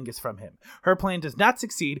cunnilingus from him. Her plan does not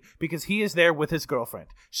succeed because he is there with his girlfriend.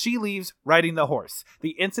 She leaves, riding the horse.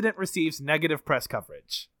 The incident receives negative press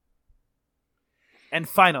coverage. And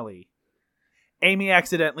finally, Amy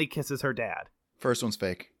accidentally kisses her dad. First one's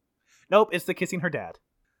fake. Nope, it's the kissing her dad.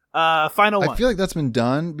 Final one. I feel like that's been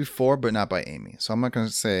done before, but not by Amy. So I'm not going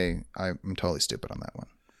to say I'm totally stupid on that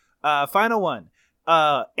one. Final one.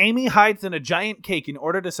 Amy hides in a giant cake in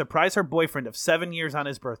order to surprise her boyfriend of 7 years on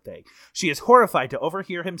his birthday. She is horrified to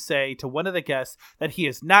overhear him say to one of the guests that he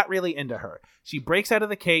is not really into her. She breaks out of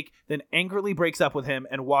the cake, then angrily breaks up with him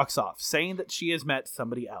and walks off, saying that she has met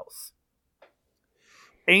somebody else.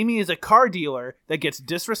 Amy is a car dealer that gets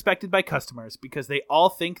disrespected by customers because they all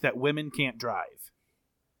think that women can't drive.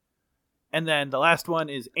 And then the last one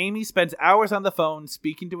is Amy spends hours on the phone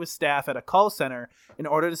speaking to his staff at a call center in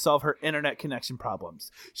order to solve her internet connection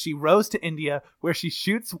problems. She rows to India where she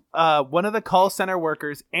shoots one of the call center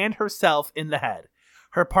workers and herself in the head.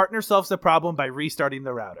 Her partner solves the problem by restarting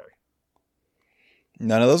the router.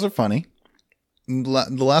 None of those are funny. The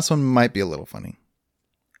last one might be a little funny.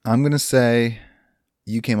 I'm going to say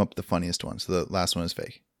you came up with the funniest one. So the last one is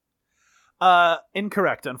fake.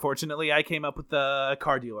 Incorrect. Unfortunately, I came up with the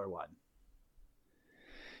car dealer one.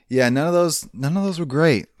 Yeah, none of those were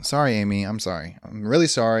great. Sorry, Amy. I'm sorry. I'm really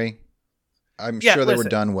sorry. I'm sure they were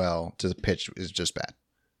done well. Just the pitch is just bad.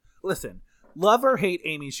 Listen, love or hate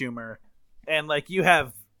Amy Schumer, and like you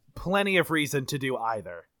have plenty of reason to do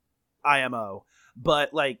either. IMO,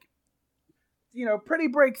 but like, you know, pretty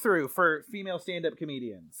breakthrough for female stand-up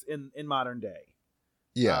comedians in modern day.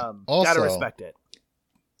 Yeah. Also, gotta respect it.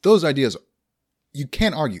 those ideas you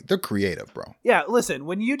can't argue. They're creative, bro. Yeah, listen,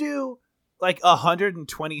 when you do like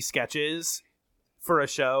 120 sketches for a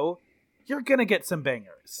show, you're gonna get some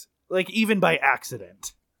bangers, like even by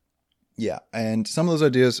accident. Yeah, and some of those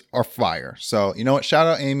ideas are fire. So, you know what? Shout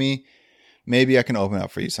out Amy. Maybe I can open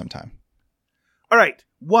up for you sometime. All right,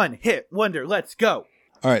 one hit wonder. Let's go.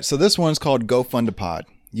 All right, so this one's called Go Fund a Pod.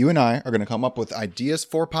 You and I are going to come up with ideas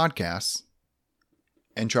for podcasts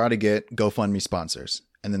and try to get GoFundMe sponsors.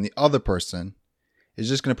 And then the other person is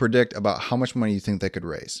just going to predict about how much money you think they could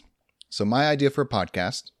raise. So my idea for a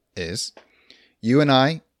podcast is you and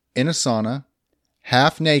I in a sauna,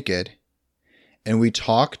 half naked, and we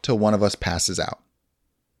talk till one of us passes out.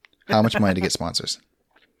 How much money to get sponsors?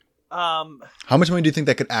 How much money do you think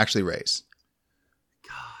that could actually raise?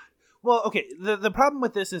 Well, okay. The problem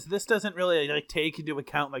with this is this doesn't really like take into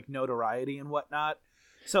account like notoriety and whatnot.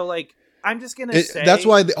 So like I'm just gonna say that's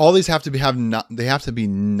why all these have to be they have to be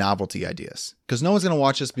novelty ideas, because no one's gonna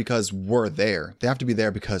watch us because we're there. They have to be there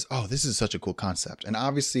because this is such a cool concept, and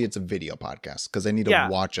obviously it's a video podcast because they need to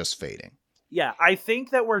watch us fading. Yeah, I think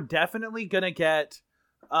that we're definitely gonna get.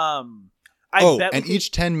 Each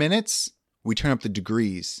 10 minutes we turn up the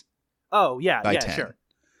degrees. Oh yeah, by yeah, 10. sure.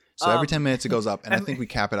 So every 10 minutes it goes up, and I think we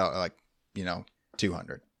cap it out at like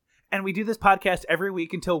 200. And we do this podcast every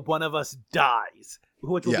week until one of us dies,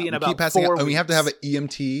 which will be in about 4 weeks. And we have to have an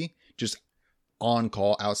EMT just on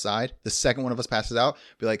call outside. The second one of us passes out,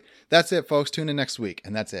 be like, that's it, folks. Tune in next week.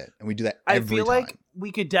 And that's it. And we do that every time. I feel like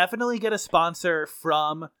we could definitely get a sponsor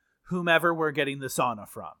from whomever we're getting the sauna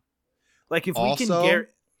from. Like if we can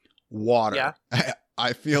water. Yeah.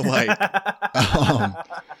 I feel like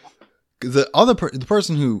the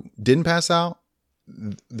person who didn't pass out,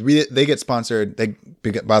 they get sponsored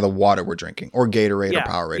by the water we're drinking, or Gatorade or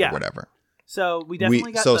Powerade or whatever. So we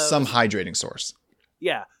definitely got some hydrating source.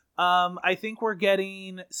 Yeah. I think we're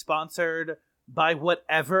getting sponsored by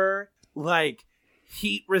whatever like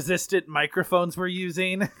heat resistant microphones we're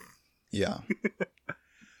using. Yeah.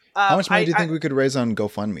 How much money do you think we could raise on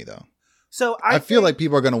GoFundMe though? So I feel like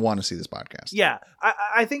people are going to want to see this podcast. Yeah.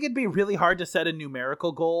 I think it'd be really hard to set a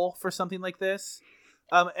numerical goal for something like this.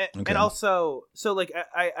 And also, so like,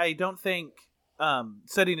 I don't think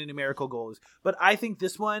setting a numerical goal is, but I think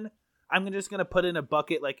this one, I'm just going to put in a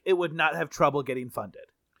bucket. Like it would not have trouble getting funded.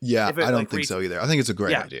 Yeah, I don't think so either. I think it's a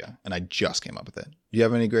great idea. And I just came up with it. Do you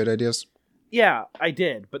have any great ideas? Yeah, I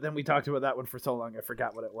did. But then we talked about that one for so long, I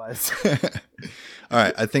forgot what it was. All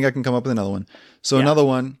right. I think I can come up with another one. So another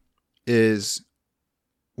one is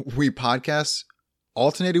we podcast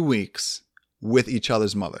alternating weeks with each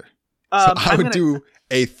other's mother. So I would do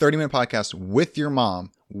a 30-minute podcast with your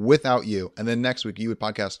mom without you. And then next week you would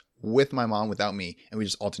podcast with my mom without me. And we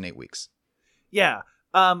just alternate weeks. Yeah.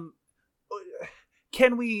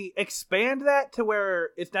 Can we expand that to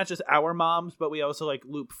where it's not just our moms, but we also like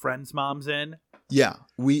loop friends' moms in? Yeah.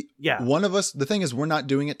 One of us, the thing is we're not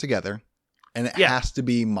doing it together, and it has to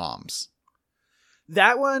be moms.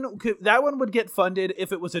 That one would get funded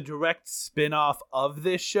if it was a direct spin-off of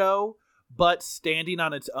this show, but standing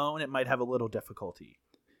on its own, it might have a little difficulty.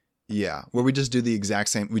 Yeah, where we just do the exact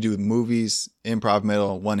same. We do movies, improv,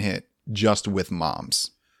 middle, one hit, just with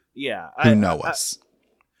moms. Yeah. Who know us.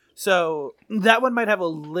 So that one might have a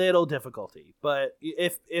little difficulty, but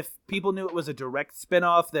if people knew it was a direct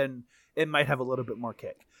spinoff, then it might have a little bit more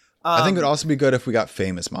kick. I think it would also be good if we got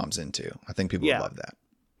famous moms in too. I think people would love that.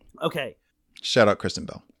 Okay. Shout out Kristen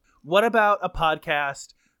Bell. What about a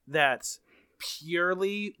podcast that's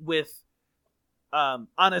purely with, on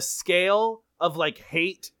a scale of like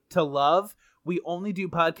hate to love, we only do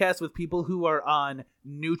podcasts with people who are on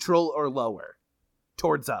neutral or lower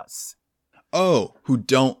towards us. Oh, who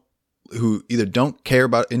either don't care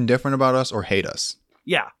about, indifferent about us, or hate us.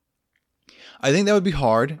 Yeah. I think that would be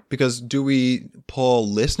hard, because do we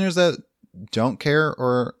pull listeners that don't care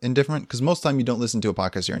or indifferent? Because most of the time you don't listen to a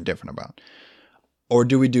podcast you're indifferent about. Or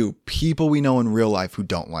do we do people we know in real life who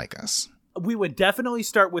don't like us? We would definitely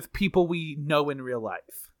start with people we know in real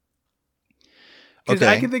life. Because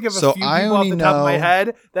Okay. I can think of a few people off the top of my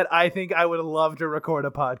head that I think I would love to record a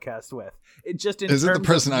podcast with. It just in Is it terms the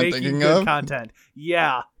person of I'm making thinking good of? content.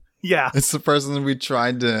 Yeah. Yeah. It's the person we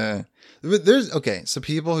tried to... So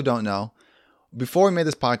people who don't know, before we made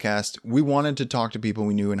this podcast, we wanted to talk to people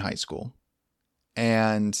we knew in high school.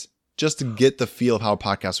 And just to get the feel of how a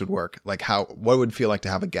podcast would work, like what it would feel like to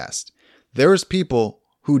have a guest. There was people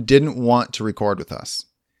who didn't want to record with us.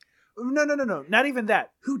 No. Not even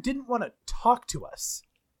that. Who didn't want to talk to us?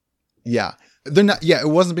 Yeah. They're not. Yeah, it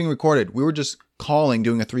wasn't being recorded. We were just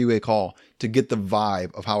doing a 3-way call to get the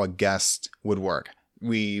vibe of how a guest would work.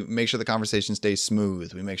 We make sure the conversation stays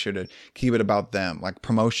smooth. We make sure to keep it about them, like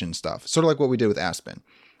promotion stuff, sort of like what we did with Aspen.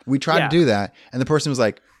 We tried to do that, and the person was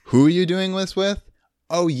like, "Who are you doing this with?"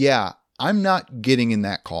 Oh yeah, I'm not getting in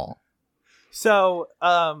that call. So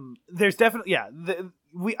there's definitely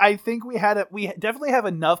I think we definitely have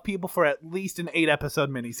enough people for at least an 8-episode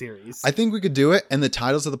miniseries. I think we could do it, and the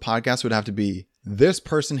titles of the podcast would have to be "This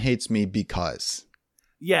Person Hates Me Because."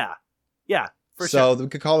 Yeah, for so sure. we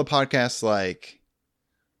could call the podcast like,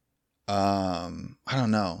 I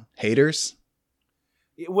don't know, Haters.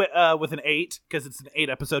 With an 8 because it's an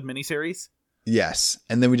 8-episode miniseries. Yes.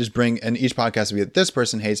 And then we just and each podcast would be, this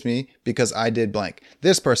person hates me because I did blank.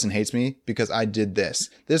 This person hates me because I did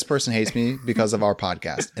this. This person hates me because of our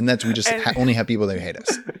podcast. And we just only have people that hate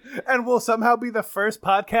us. And we'll somehow be the first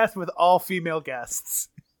podcast with all female guests.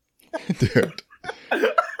 Dude.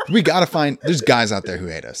 We got to find, there's guys out there who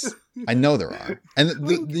hate us. I know there are. And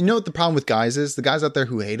you know what the problem with guys is? The guys out there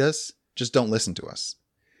who hate us just don't listen to us.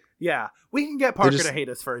 Yeah. We can get Parker to hate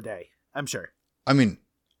us for a day. I'm sure. I mean,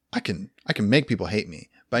 I can make people hate me,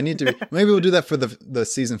 but I need to, maybe we'll do that for the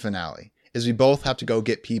season finale, is we both have to go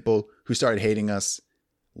get people who started hating us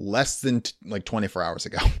less than 24 hours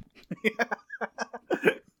ago.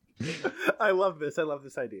 I love this. I love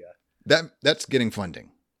this idea. That's getting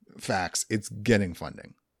funding. Facts. It's getting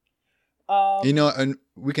funding. And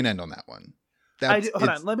we can end on that one. Hold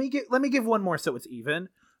on. Let me give one more so it's even.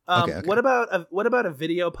 Okay. What about a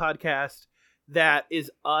video podcast that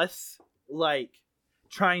is us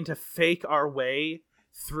trying to fake our way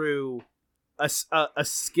through a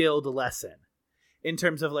skilled lesson, in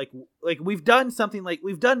terms of we've done something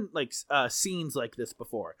scenes like this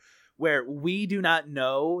before, where we do not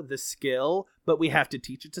know the skill, but we have to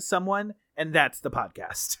teach it to someone, and that's the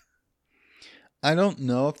podcast. I don't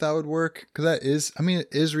know if that would work, because it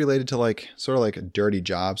is related to sort of like dirty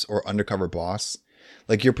jobs or undercover boss.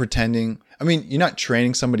 Like you're pretending, you're not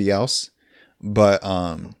training somebody else, but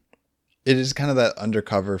it is kind of that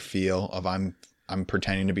undercover feel of I'm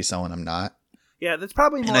pretending to be someone I'm not. Yeah, that's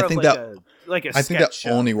probably more I of think a I think that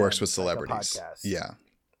only works with celebrities. Yeah.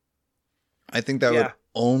 I think that would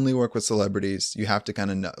only work with celebrities. You have to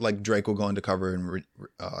kind of know, like Drake will go undercover and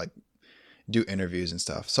do interviews and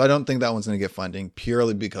stuff. So I don't think that one's going to get funding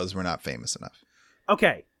purely because we're not famous enough.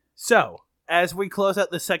 Okay. So as we close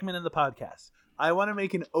out this segment in the podcast, I want to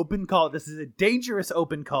make an open call. This is a dangerous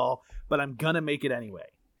open call, but I'm going to make it anyway.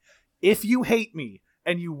 If you hate me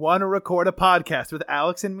and you want to record a podcast with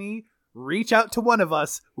Alex and me, reach out to one of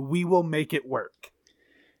us. We will make it work.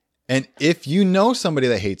 And if you know somebody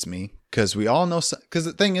that hates me, because we all know, because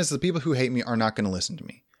the thing is, the people who hate me are not going to listen to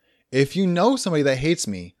me. If you know somebody that hates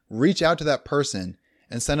me, reach out to that person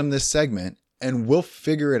and send them this segment, and we'll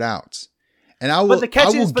figure it out. And I will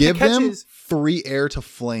give them free air to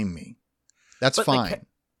flame me. That's fine.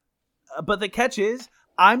 But the catch is,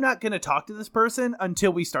 I'm not going to talk to this person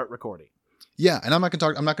until we start recording. Yeah, and I'm not going to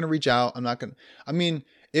talk. I'm not going to reach out.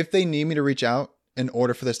 If they need me to reach out in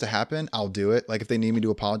order for this to happen, I'll do it. Like if they need me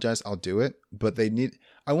to apologize, I'll do it. But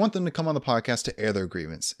I want them to come on the podcast to air their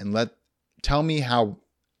grievance and tell me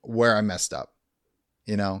where I messed up,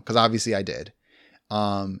 because obviously I did.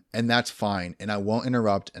 And that's fine. And I won't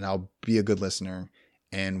interrupt, and I'll be a good listener,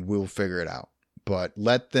 and we'll figure it out. But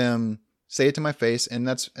let them say it to my face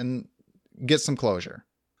and get some closure.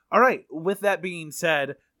 All right. With that being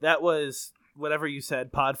said, that was whatever you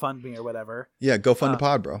said, PodFundMe or whatever. Yeah, go fund a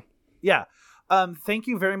pod, bro. Yeah. Thank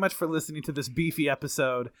you very much for listening to this beefy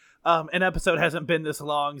episode. An episode hasn't been this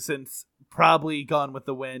long since probably Gone with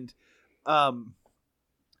the Wind.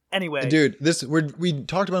 Anyway, dude, we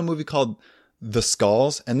talked about a movie called The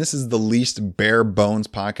Skulls, and this is the least bare bones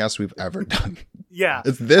podcast we've ever done. Yeah,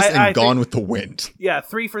 it's this and Gone with the Wind. Yeah,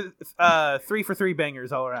 3 for 3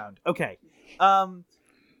 bangers all around. Okay,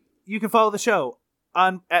 you can follow the show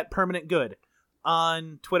at Permanent Good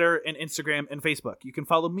on Twitter and Instagram and Facebook. You can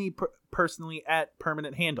follow me personally at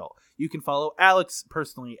Permanent Handle. You can follow Alex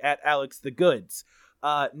personally at Alex the Goods.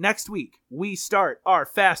 Next week we start our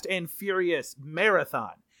Fast and Furious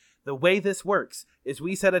marathon. The way this works is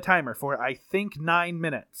we set a timer for, I think, 9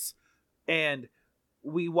 minutes. And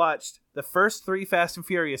we watched the first 3 Fast and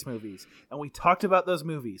Furious movies. And we talked about those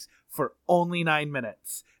movies for only 9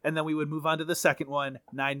 minutes. And then we would move on to the second one,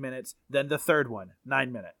 9 minutes. Then the third one,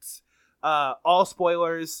 9 minutes. All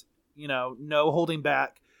spoilers, no holding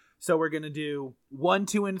back. So we're going to do 1,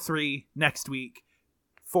 2, and 3 next week.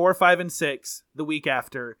 4, 5, and 6 the week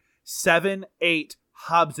after. 7, 8,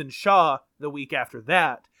 Hobbs and Shaw the week after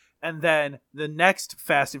that. And then the next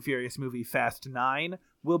Fast and Furious movie, Fast 9,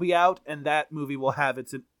 will be out, and that movie will have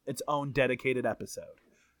its own dedicated episode.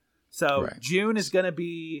 So right. June is going to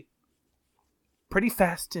be pretty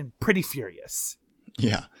fast and pretty furious.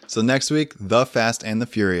 Yeah. So next week, The Fast and the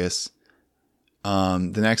Furious.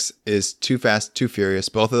 The next is Too Fast, Too Furious.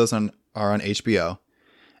 Both of those are on HBO.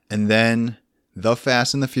 And then The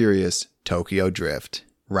Fast and the Furious, Tokyo Drift,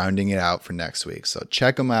 rounding it out for next week. So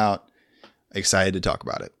check them out. Excited to talk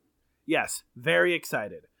about it. Yes, very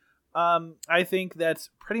excited. I think that's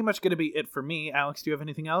pretty much going to be it for me. Alex, do you have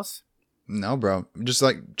anything else? No, bro. Just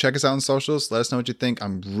check us out on socials. Let us know what you think.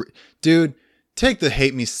 Dude, take the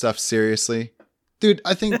hate me stuff seriously. Dude,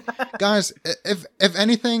 I think, guys, if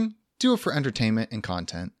anything, do it for entertainment and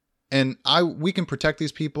content. And we can protect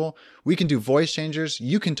these people. We can do voice changers.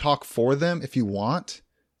 You can talk for them if you want,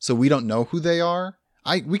 so we don't know who they are.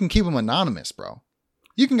 We can keep them anonymous, bro.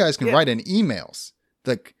 You guys can write in emails.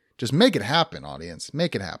 Just make it happen, audience.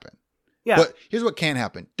 Make it happen. Yeah. But here's what can't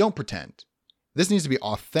happen. Don't pretend. This needs to be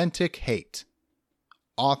authentic hate.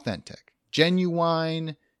 Authentic.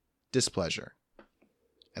 Genuine displeasure.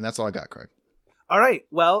 And that's all I got, Craig. All right.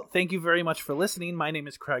 Well, thank you very much for listening. My name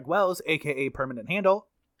is Craig Wells, a.k.a. Permanent Handle.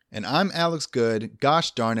 And I'm Alex Good.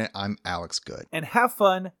 Gosh darn it, I'm Alex Good. And have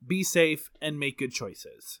fun, be safe, and make good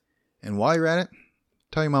choices. And while you're at it,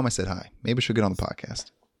 tell your mom I said hi. Maybe she'll get on the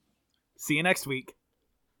podcast. See you next week.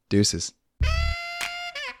 Deuces.